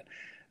quote me on it.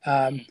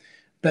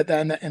 But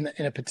then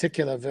in a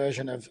particular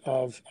version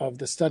of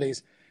the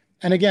studies.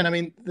 And again, I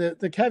mean,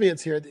 the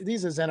caveats here,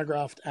 these are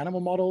xenograft animal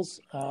models.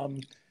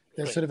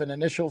 They're sort of an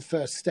initial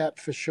first step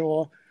for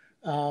sure.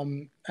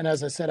 And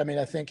as I said, I mean,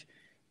 I think,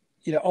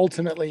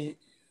 ultimately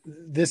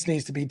this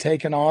needs to be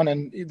taken on,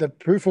 and the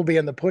proof will be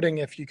in the pudding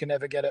if you can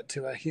ever get it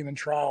to a human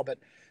trial, but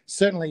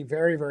certainly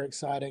very, very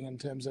exciting in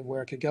terms of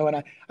where it could go.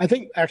 And I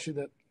think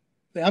actually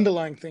the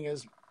underlying thing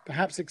is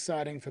perhaps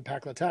exciting for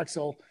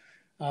paclitaxel,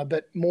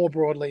 but more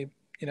broadly,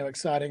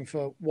 exciting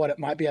for what it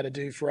might be able to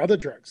do for other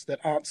drugs that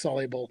aren't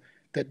soluble,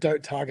 that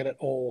don't target at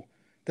all,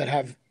 that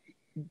have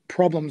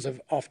problems of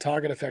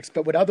off-target effects,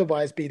 but would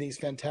otherwise be these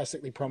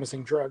fantastically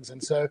promising drugs.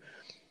 And so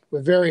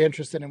we're very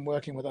interested in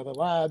working with other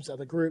labs,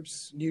 other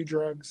groups, new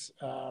drugs,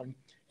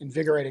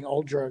 invigorating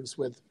old drugs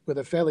with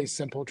a fairly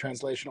simple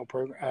translational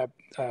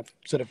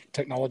sort of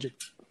technology.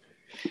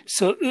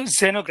 So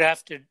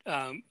xenografted,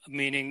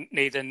 meaning,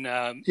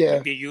 Nathan,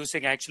 you'd be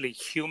using actually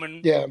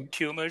human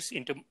tumors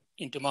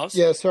into mouse?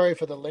 Yeah, sorry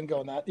for the lingo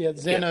on that. Yeah,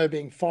 xeno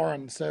being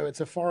foreign, so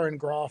it's a foreign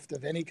graft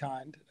of any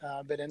kind.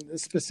 But in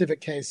this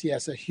specific case,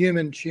 yes, a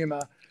human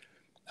tumor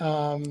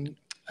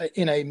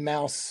in a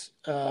mouse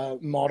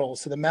model.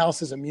 So the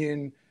mouse's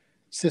immune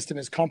system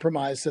is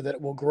compromised so that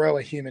it will grow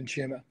a human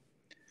tumor.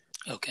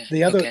 Okay.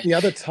 The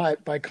other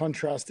type, by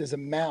contrast, is a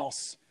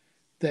mouse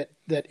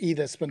that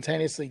either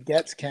spontaneously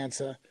gets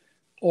cancer,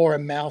 or a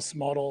mouse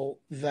model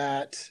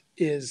that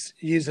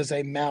uses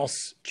a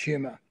mouse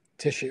tumor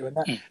tissue,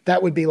 and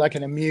that would be like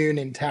an immune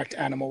intact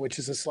animal, which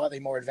is a slightly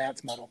more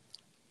advanced model.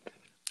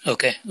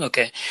 Okay.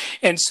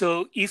 And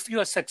so if you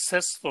are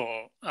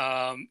successful,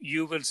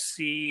 you will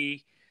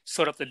see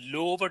sort of the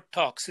lower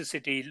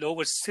toxicity,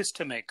 lower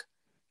systemic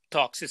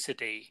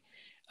toxicity,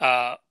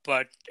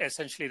 but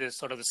essentially there's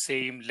sort of the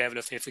same level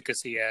of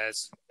efficacy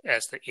as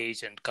the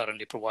agent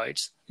currently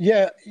provides.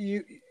 Yeah,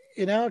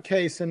 in our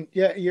case, and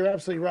yeah, you're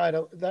absolutely right.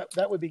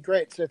 That would be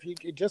great. So if you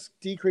could just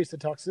decrease the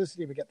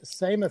toxicity, we get the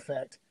same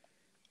effect.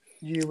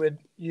 You'd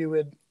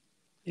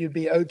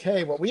be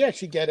okay. What we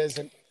actually get is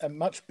a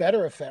much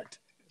better effect,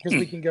 because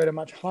we can go to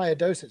much higher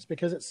doses.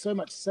 Because it's so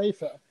much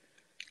safer,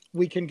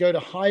 we can go to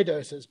high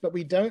doses, but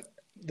we don't.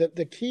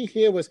 The key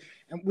here was,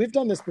 and we've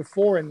done this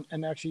before and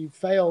actually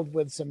failed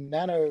with some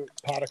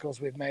nanoparticles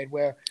we've made,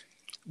 where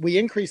we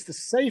increase the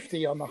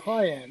safety on the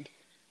high end,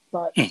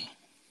 but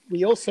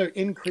we also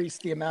increase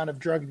the amount of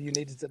drug you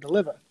needed to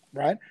deliver,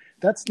 right?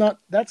 That's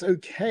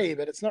okay,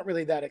 but it's not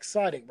really that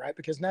exciting, right?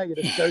 Because now you're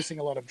just dosing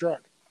a lot of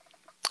drug.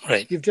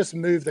 Right. You've just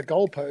moved the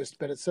goalpost,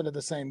 but it's sort of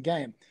the same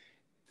game.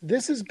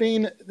 This is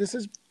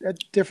a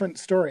different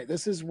story.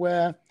 This is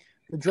where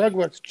the drug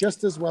works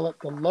just as well at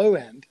the low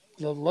end,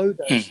 the low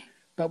dose,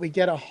 but we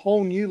get a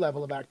whole new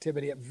level of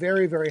activity at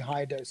very, very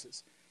high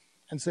doses.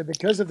 And so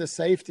because of the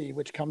safety,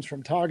 which comes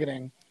from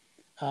targeting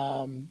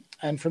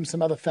and from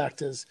some other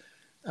factors,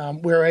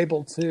 we're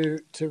able to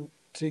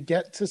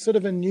get to sort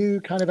of a new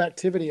kind of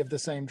activity of the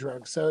same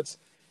drug. So it's,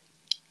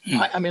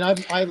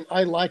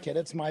 I like it.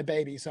 It's my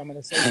baby, so I'm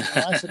going to say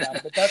something nice about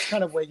it. But that's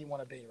kind of where you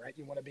want to be, right?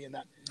 You want to be in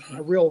that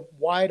a real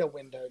wider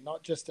window,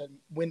 not just a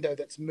window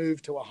that's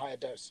moved to a higher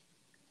dose.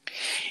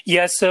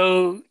 Yeah.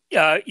 So,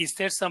 is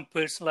there some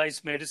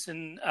personalized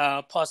medicine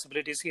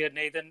possibilities here,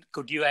 Nathan?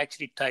 Could you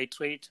actually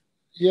titrate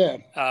Yeah.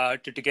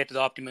 to get to the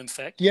optimum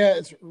effect? Yeah,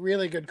 it's a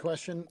really good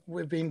question.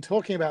 We've been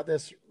talking about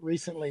this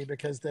recently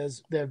because there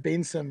have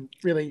been some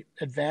really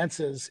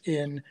advances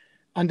in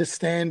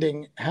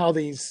understanding how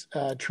these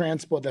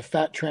the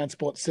fat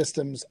transport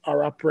systems are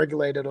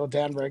upregulated or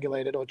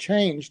downregulated or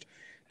changed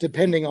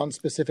depending on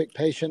specific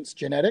patients'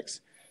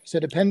 genetics. So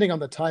depending on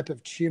the type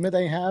of tumor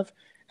they have,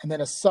 and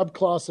then a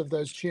subclass of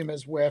those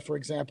tumors where, for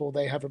example,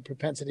 they have a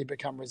propensity to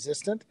become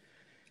resistant.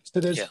 So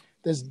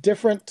there's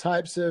different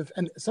types of,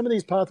 and some of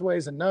these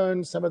pathways are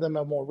known, some of them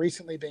are more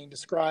recently being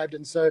described.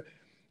 And so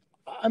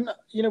I'm not,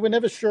 we're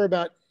never sure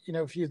about,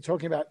 if you're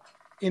talking about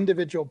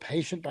individual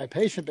patient by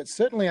patient, but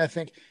certainly I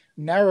think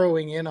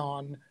narrowing in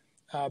on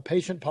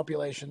patient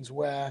populations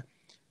where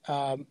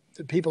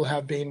the people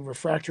have been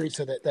refractory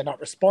so that they're not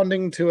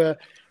responding to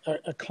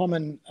a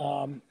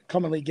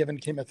commonly given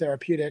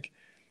chemotherapeutic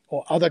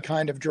or other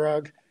kind of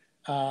drug,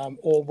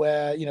 or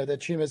where, the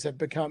tumors have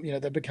become,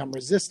 they've become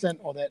resistant,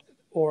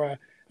 or a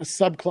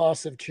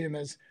subclass of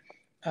tumors,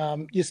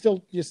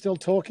 you're still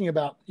talking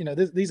about,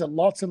 these are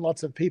lots and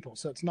lots of people.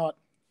 So it's not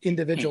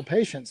individual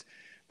patients.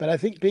 But I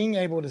think being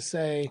able to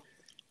say,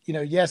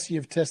 yes,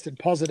 you've tested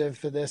positive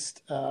for this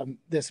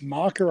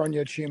marker on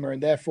your tumor,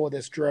 and therefore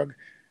this drug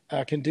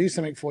can do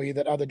something for you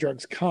that other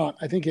drugs can't,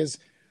 I think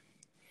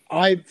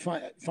I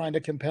find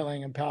a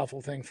compelling and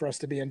powerful thing for us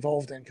to be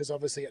involved in, because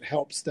obviously it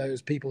helps those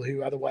people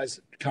who otherwise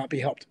can't be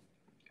helped.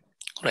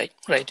 Right.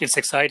 It's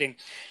exciting.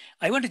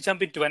 I want to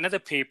jump into another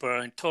paper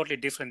in totally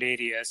different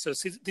area. So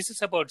this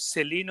is about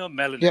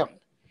Selenomelanin. Yeah.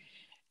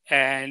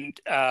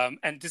 And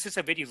this is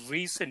a very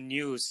recent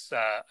news,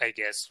 I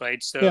guess,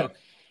 right? So yeah.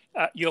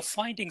 You're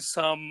finding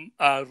some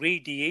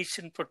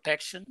radiation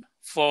protection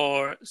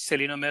for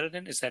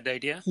Selenomelanin. Is that the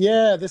idea?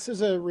 Yeah, this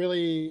is a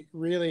really,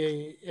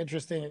 really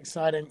interesting,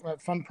 exciting,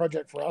 fun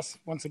project for us.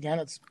 Once again,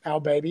 it's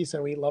our baby,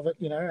 so we love it,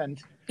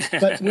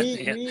 but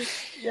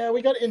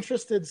we got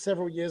interested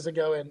several years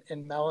ago in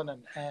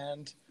melanin.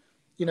 And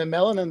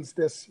melanin's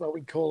this, what we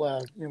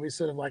call we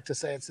sort of like to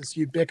say it's this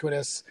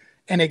ubiquitous,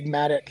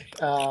 enigmatic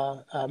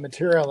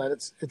material, and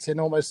it's in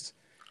almost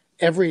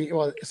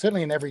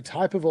certainly in every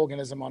type of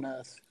organism on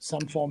Earth,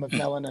 some form of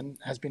melanin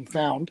has been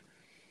found.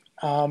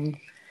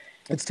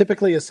 It's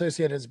typically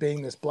associated as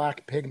being this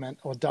black pigment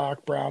or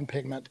dark brown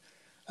pigment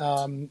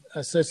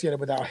associated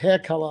with our hair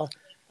color.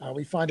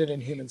 We find it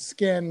in human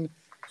skin.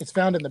 It's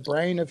found in the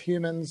brain of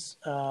humans,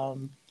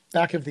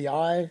 back of the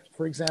eye,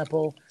 for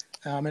example,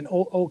 in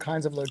all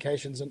kinds of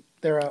locations. And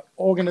there are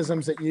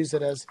organisms that use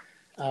it as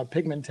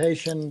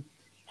pigmentation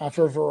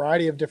for a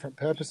variety of different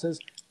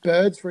purposes.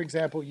 Birds, for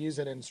example, use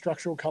it in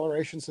structural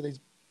coloration. So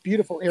these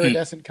beautiful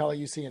iridescent color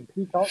you see in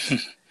peacocks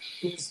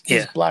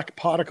is black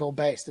particle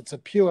based. It's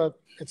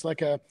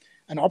like an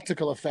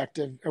optical effect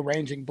of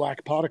arranging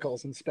black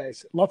particles in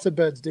space. Lots of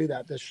birds do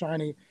that. They're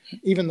shiny,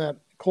 even the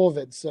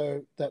corvids.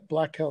 So that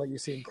black color you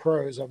see in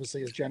crows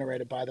obviously is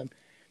generated by them.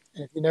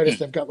 And if you notice,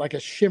 they've got like a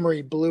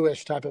shimmery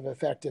bluish type of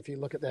effect if you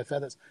look at their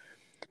feathers.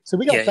 So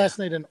we got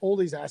fascinated in all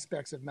these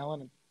aspects of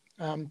melanin.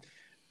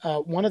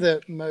 One of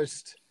the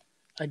most,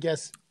 I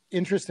guess,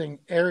 interesting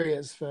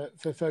areas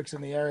for folks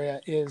in the area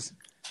is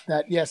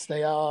that, yes,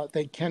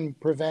 they can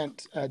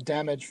prevent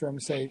damage from,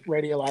 say,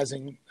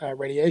 radializing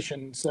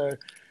radiation. So,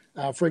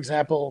 for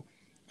example,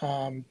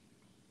 and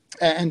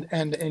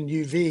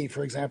UV,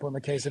 for example, in the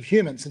case of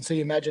humans. And so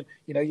you imagine,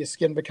 your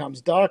skin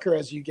becomes darker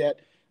as you get,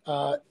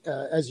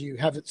 as you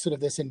have sort of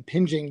this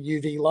impinging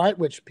UV light,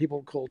 which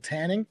people call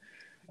tanning.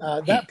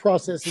 That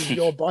process is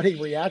your body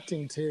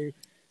reacting to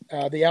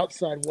the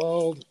outside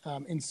world,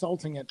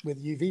 insulting it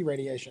with UV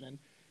radiation.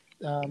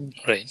 And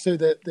so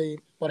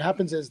what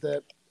happens is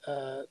that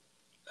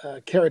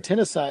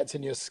keratinocytes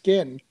in your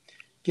skin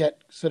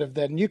get sort of,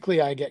 the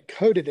nuclei get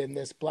coated in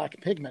this black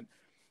pigment.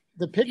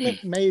 The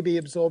pigment may be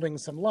absorbing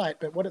some light,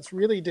 but what it's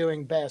really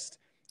doing best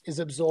is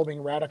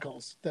absorbing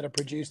radicals that are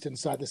produced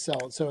inside the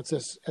cell. So it's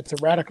a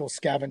radical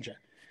scavenger.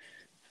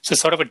 So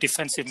sort of a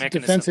defensive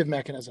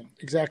mechanism.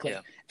 Exactly.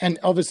 Yeah. And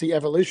obviously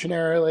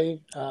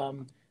evolutionarily,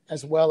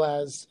 as well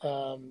as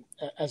in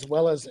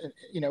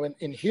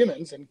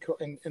humans,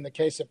 in the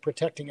case of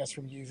protecting us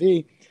from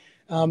UV,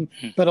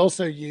 but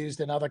also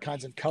used in other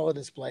kinds of color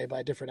display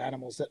by different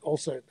animals that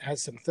also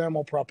has some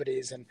thermal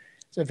properties, and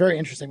it's a very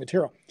interesting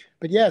material.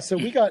 But so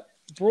we got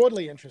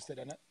broadly interested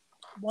in it.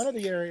 One of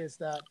the areas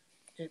that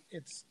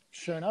it's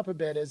shown up a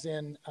bit is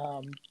in,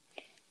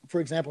 for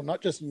example,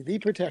 not just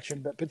UV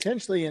protection, but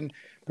potentially in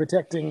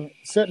protecting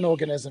certain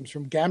organisms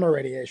from gamma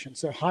radiation,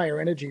 so higher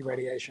energy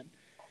radiation.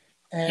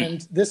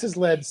 And this has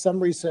led some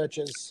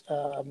researchers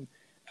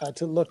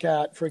to look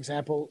at, for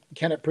example,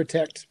 can it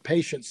protect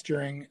patients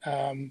during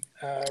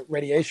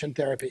radiation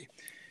therapy?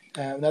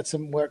 That's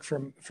some work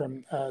from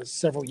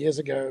several years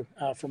ago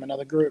from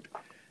another group.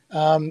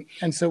 And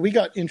so we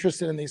got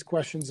interested in these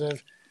questions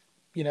of,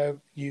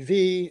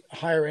 UV,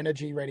 higher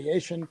energy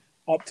radiation,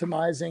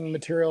 optimizing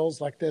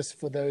materials like this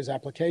for those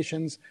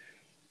applications.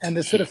 And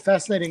this sort of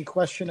fascinating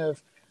question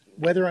of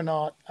whether or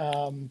not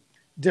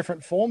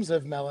different forms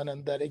of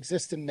melanin that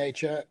exist in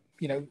nature,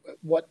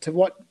 to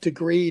what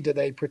degree do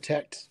they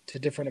protect to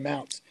different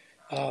amounts?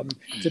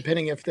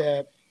 depending if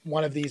they're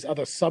one of these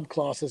other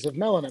subclasses of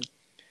melanin.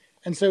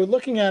 And so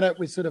looking at it,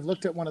 we sort of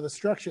looked at one of the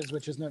structures,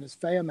 which is known as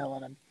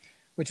pheomelanin,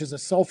 which is a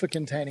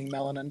sulfur-containing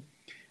melanin.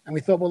 And we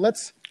thought, well,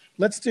 let's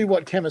do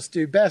what chemists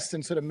do best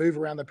and sort of move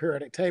around the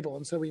periodic table.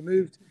 And so we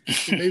moved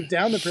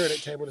down the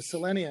periodic table to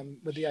selenium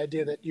with the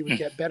idea that you would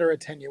get better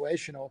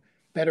attenuation or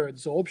better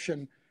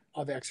absorption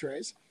of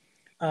X-rays.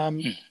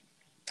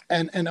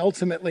 And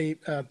ultimately,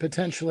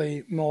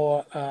 potentially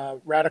more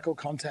radical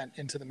content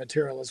into the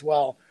material as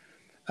well.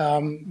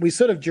 We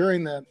sort of,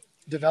 during the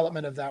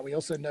development of that, we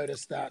also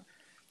noticed that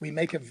we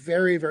make a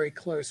very, very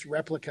close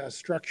replica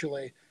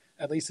structurally,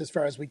 at least as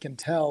far as we can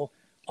tell,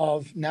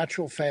 of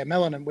natural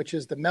pheomelanin, which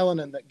is the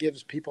melanin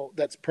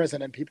that's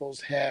present in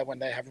people's hair when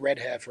they have red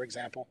hair, for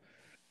example.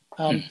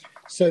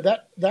 So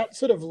that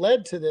sort of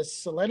led to this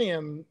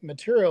selenium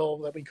material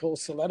that we call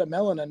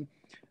selenomelanin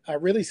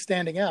really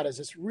standing out as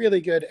this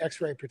really good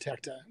X-ray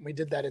protector. We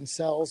did that in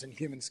cells, in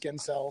human skin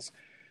cells.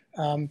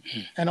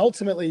 And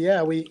ultimately,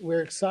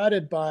 we're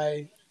excited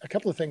by a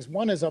couple of things.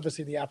 One is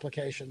obviously the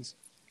applications,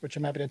 which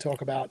I'm happy to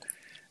talk about.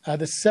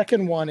 The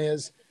second one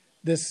is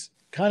this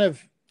kind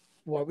of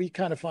what we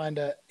kind of find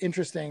an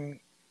interesting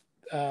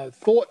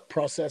thought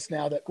process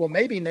now that, well,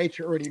 maybe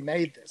nature already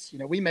made this.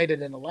 We made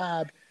it in a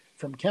lab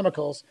from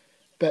chemicals,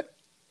 but,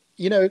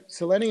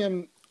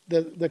 selenium,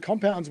 the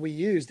compounds we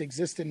used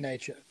exist in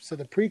nature. So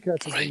the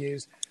precursors we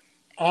use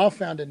are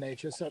found in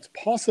nature. So it's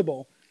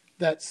possible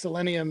that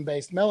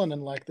selenium-based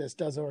melanin like this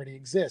does already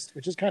exist,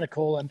 which is kind of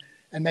cool.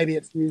 And maybe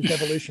it's used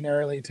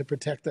evolutionarily to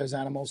protect those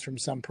animals from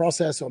some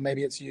process, or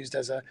maybe it's used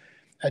as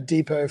a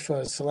depot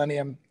for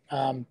selenium.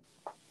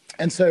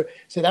 And so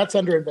that's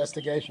under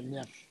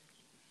investigation.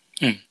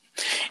 Yeah.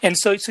 And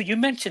so you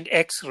mentioned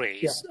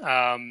X-rays.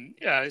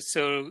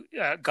 So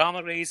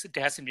gamma rays, it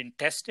hasn't been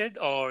tested,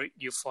 or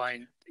you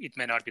find it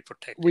may not be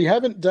protected? We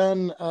haven't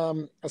done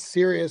a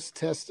serious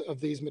test of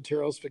these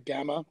materials for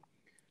gamma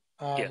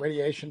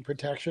radiation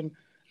protection.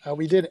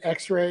 We did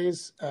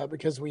X-rays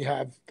because we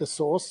have the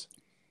source.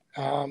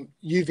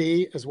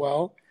 UV as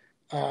well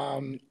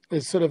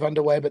is sort of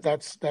underway, but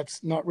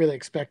that's not really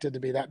expected to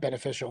be that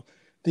beneficial.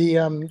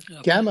 The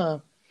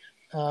gamma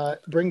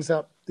brings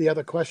up the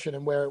other question,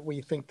 and where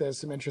we think there's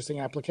some interesting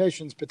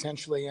applications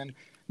potentially in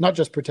not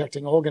just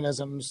protecting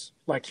organisms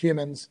like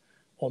humans,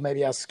 or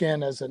maybe our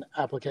skin as an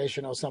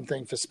application or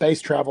something for space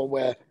travel,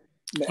 but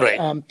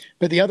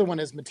the other one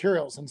is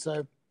materials. And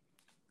so,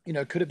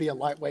 could it be a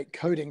lightweight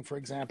coating, for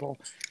example?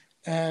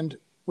 And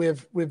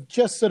we've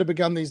just sort of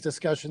begun these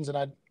discussions, and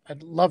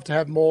I'd love to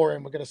have more,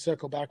 and we're going to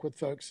circle back with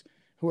folks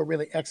who are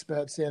really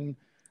experts in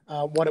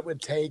what it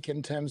would take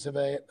in terms of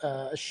a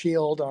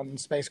shield on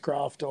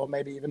spacecraft, or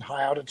maybe even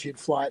high altitude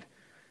flight.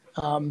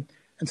 And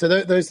so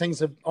those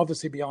things are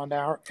obviously beyond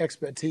our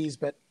expertise,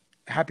 but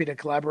happy to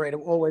collaborate.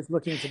 I'm always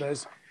looking for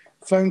those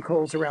phone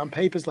calls around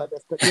papers like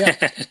this. But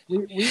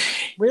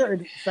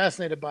we're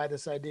fascinated by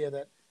this idea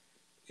that,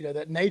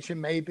 that nature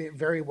may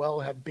very well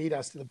have beat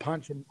us to the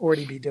punch and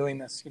already be doing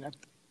this,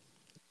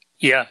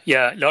 Yeah.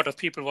 A lot of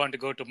people want to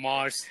go to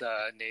Mars,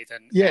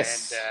 Nathan.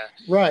 Yes,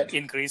 and,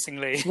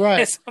 increasingly,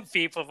 some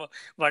people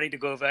wanting to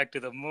go back to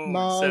the moon.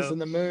 Mars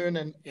and the moon,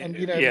 and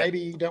maybe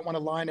you don't want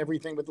to line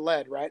everything with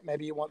lead, right?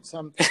 Maybe you want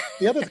some.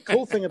 The other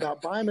cool thing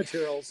about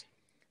biomaterials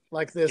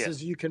like this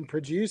is you can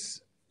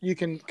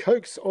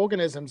coax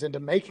organisms into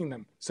making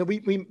them. So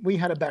we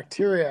had a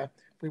bacteria.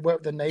 We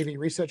worked with the Navy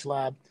Research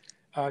Lab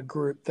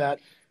group that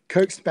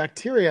coaxed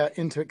bacteria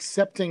into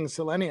accepting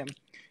selenium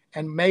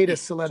and made a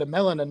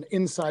selenomelanin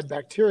inside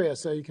bacteria.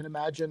 So you can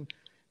imagine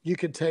you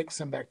could take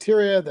some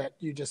bacteria that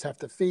you just have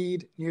to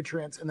feed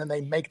nutrients, and then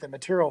they make the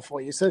material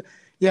for you. So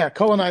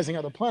colonizing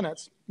other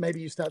planets, maybe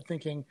you start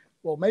thinking,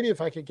 well, maybe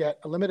if I could get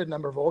a limited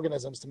number of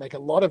organisms to make a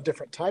lot of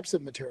different types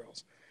of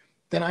materials,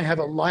 then I have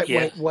a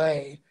lightweight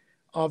way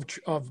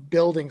of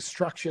building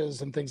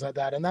structures and things like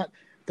that. And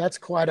that's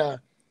quite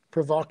a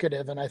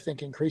provocative and I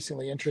think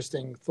increasingly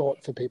interesting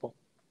thought for people.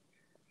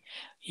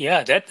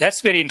 Yeah,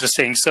 that's very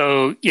interesting.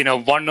 So,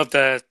 one of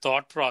the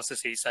thought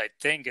processes, I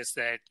think, is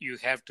that you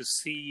have to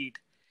seed,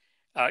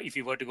 if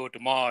you were to go to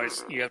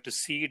Mars, you have to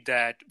seed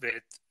that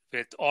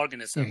with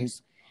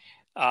organisms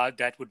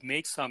that would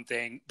make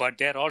something, but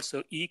they're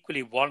also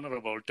equally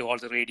vulnerable to all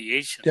the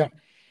radiation. Yeah.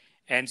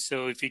 And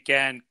so if you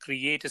can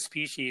create a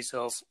species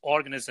of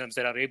organisms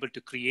that are able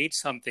to create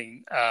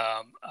something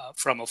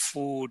from a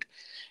food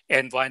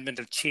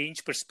environmental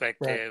change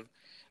perspective,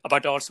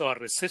 but also are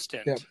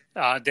resistant,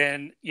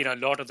 then, a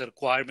lot of the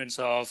requirements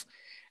of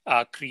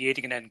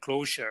creating an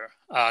enclosure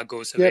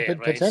goes away. But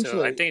right? potentially.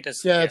 So I think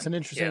it's an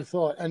interesting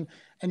thought. And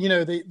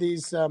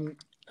these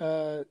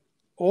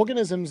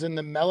organisms in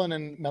the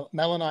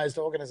melanized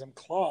organism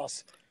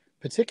class,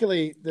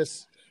 particularly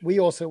this, we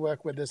also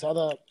work with this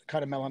other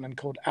kind of melanin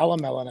called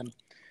allomelanin,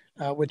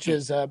 which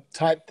is a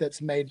type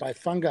that's made by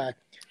fungi.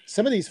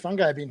 Some of these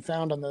fungi have been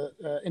found on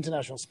the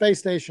International Space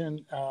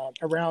Station,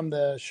 around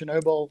the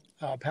Chernobyl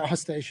power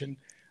station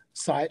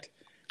site,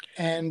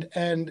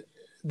 and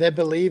they're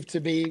believed to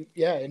be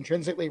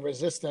intrinsically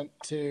resistant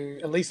to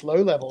at least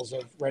low levels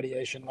of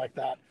radiation like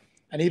that,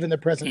 and even the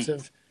presence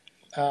of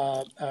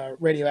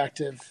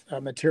radioactive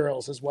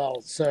materials as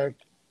well. So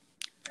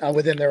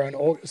within their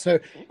own so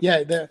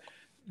yeah,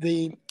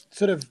 the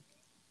sort of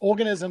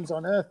organisms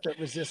on Earth that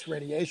resist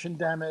radiation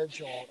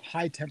damage or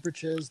high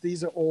temperatures,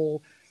 these are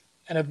all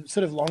and have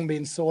sort of long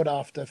been sought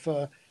after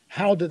for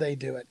how do they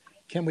do it?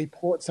 Can we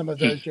port some of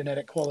those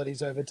genetic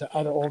qualities over to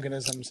other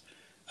organisms?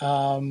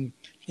 For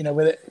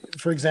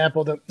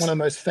example, one of the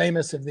most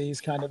famous of these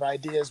kind of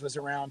ideas was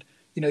around,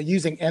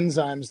 using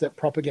enzymes that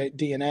propagate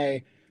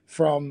DNA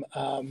from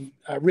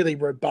a really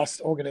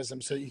robust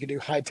organism, so you can do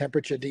high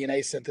temperature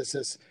DNA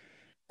synthesis.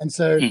 And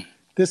so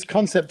this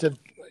concept of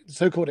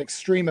so-called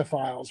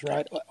extremophiles,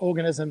 right?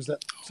 Organisms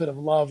that sort of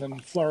love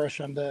and flourish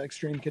under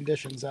extreme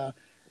conditions are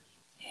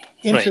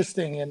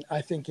interesting. Right. And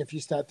I think if you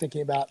start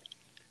thinking about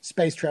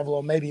space travel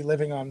or maybe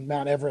living on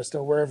Mount Everest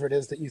or wherever it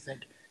is that you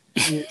think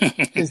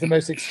is the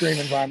most extreme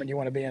environment you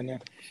want to be in. Yeah.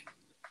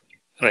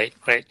 Right.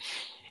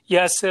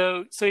 Yeah.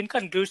 So in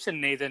conclusion,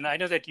 Nathan, I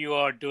know that you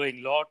are doing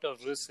a lot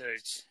of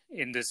research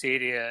in this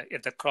area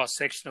at the cross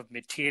section of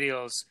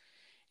materials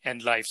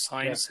and life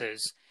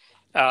sciences.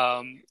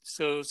 Yeah.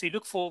 So you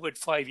look forward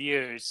 5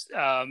 years.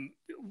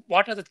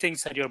 What are the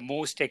things that you're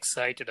most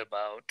excited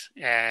about?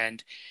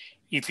 And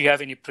if you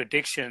have any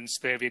predictions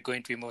where we're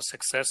going to be more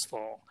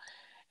successful,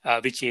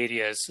 which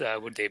areas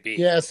would they be?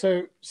 Yeah,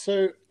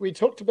 so we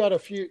talked about a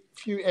few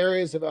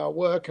areas of our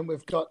work, and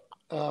we've got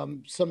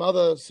some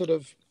other sort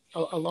of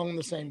along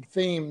the same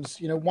themes.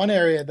 One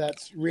area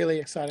that's really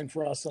exciting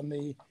for us on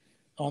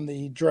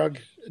the drug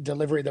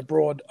delivery, the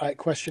broad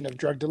question of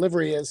drug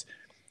delivery is,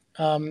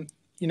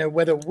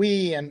 whether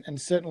we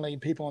and certainly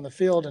people in the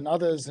field and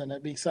others, and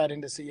it'd be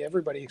exciting to see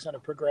everybody sort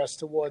of progress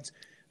towards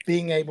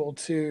being able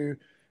to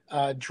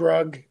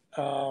drug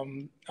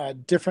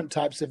different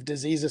types of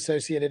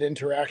disease-associated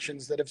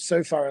interactions that have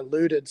so far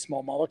eluded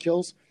small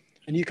molecules.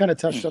 And you kind of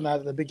touched on that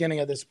at the beginning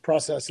of this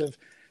process of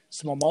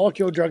small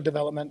molecule drug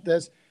development.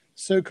 There's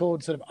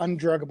so-called sort of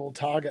undruggable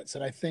targets.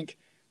 And I think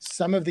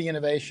some of the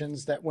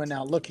innovations that we're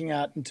now looking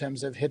at in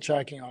terms of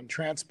hitchhiking on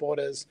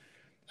transporters,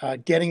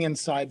 getting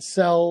inside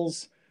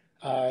cells,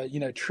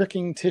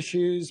 tricking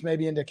tissues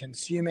maybe into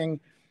consuming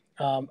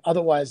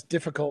otherwise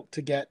difficult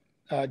to get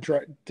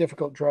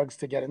difficult drugs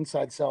to get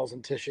inside cells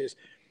and tissues.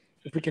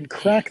 If we can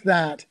crack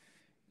that,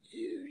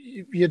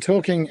 you're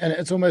talking, and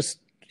it's almost,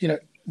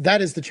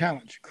 that is the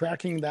challenge,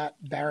 cracking that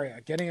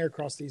barrier, getting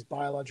across these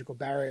biological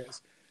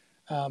barriers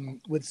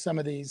with some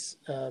of these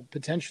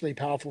potentially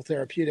powerful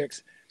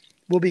therapeutics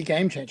will be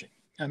game-changing.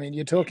 I mean,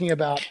 you're talking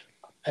about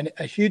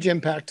a huge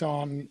impact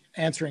on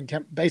answering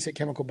basic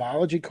chemical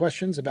biology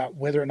questions about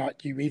whether or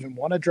not you even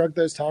want to drug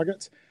those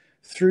targets,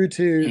 through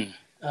to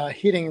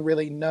hitting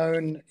really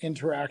known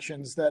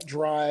interactions that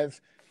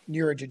drive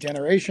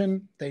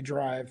neurodegeneration, they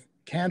drive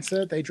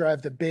cancer, they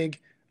drive the big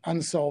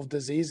unsolved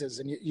diseases.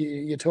 And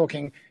you're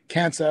talking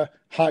cancer,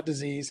 heart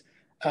disease,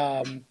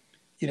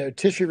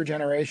 tissue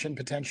regeneration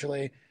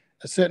potentially,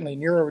 certainly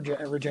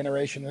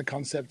neuroregeneration in the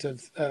concept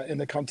of in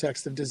the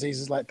context of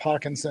diseases like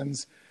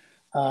Parkinson's,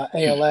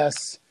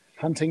 ALS,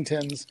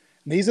 Huntington's.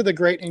 These are the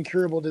great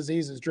incurable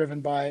diseases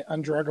driven by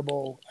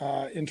undruggable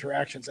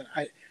interactions. And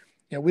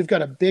we've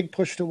got a big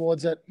push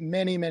towards it.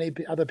 Many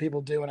other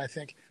people do. And I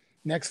think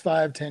next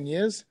 5-10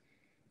 years,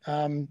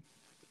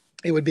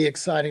 it would be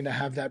exciting to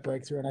have that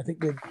breakthrough. And I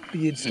think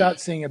you'd start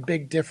seeing a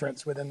big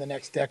difference within the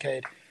next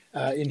decade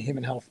in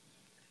human health.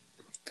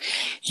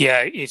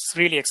 Yeah, it's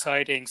really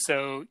exciting.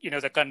 So,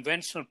 the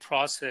conventional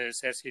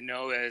process, as you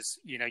know, is,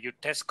 you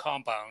test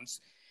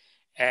compounds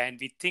and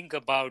we think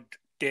about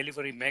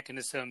delivery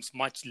mechanisms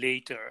much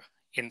later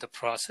in the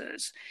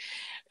process.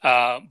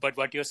 But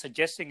what you're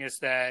suggesting is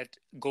that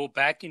go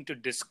back into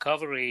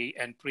discovery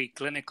and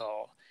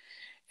preclinical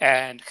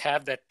and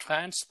have that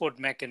transport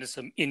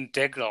mechanism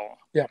integral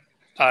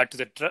to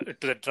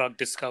the drug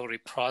discovery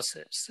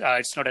process.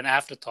 It's not an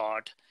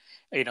afterthought,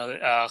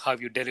 how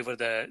you deliver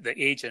the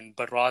agent,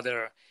 but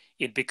rather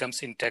it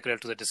becomes integral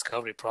to the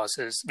discovery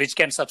process, which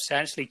can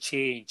substantially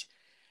change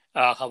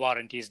how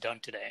R&D is done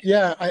today.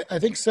 Yeah, I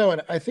think so.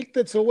 And I think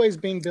that's always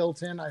been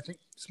built in. I think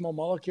small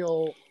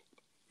molecule,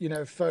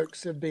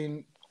 folks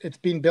it's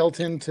been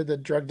built into the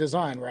drug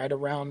design, right?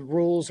 Around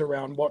rules,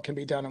 around what can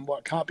be done and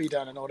what can't be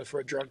done in order for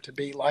a drug to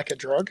be like a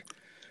drug.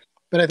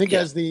 But I think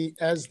as the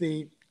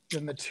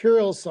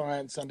material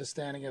science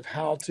understanding of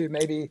how to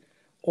maybe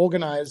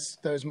organize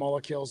those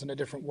molecules in a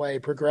different way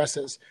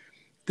progresses,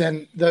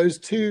 then those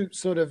two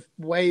sort of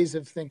ways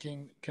of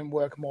thinking can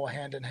work more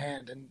hand in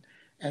hand.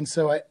 And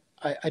so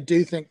I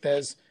do think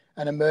there's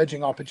an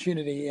emerging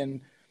opportunity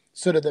in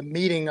sort of the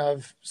meeting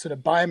of sort of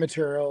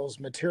biomaterials,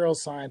 material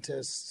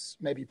scientists,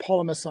 maybe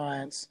polymer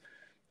science,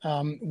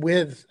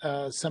 with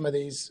some of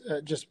these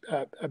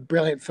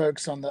brilliant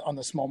folks on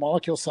the small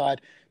molecule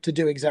side to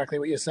do exactly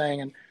what you're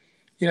saying.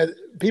 And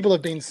people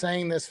have been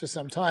saying this for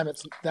some time.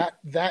 It's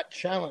that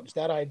challenge,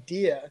 that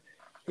idea,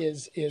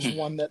 is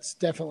one that's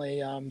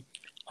definitely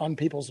on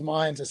people's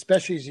minds,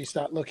 especially as you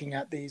start looking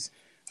at these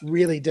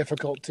really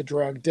difficult to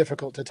drug,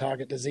 difficult to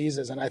target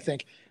diseases. And I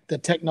think the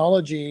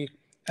technology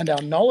and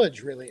our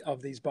knowledge really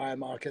of these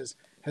biomarkers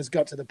has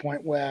got to the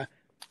point where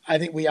I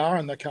think we are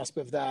on the cusp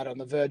of that, on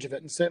the verge of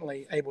it, and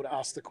certainly able to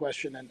ask the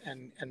question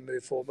and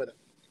move forward with it.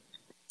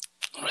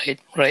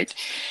 Right.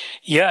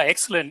 Yeah,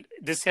 excellent.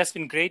 This has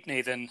been great,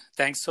 Nathan.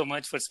 Thanks so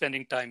much for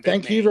spending time with me.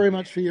 Thank you very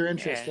much for your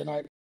interest, and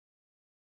I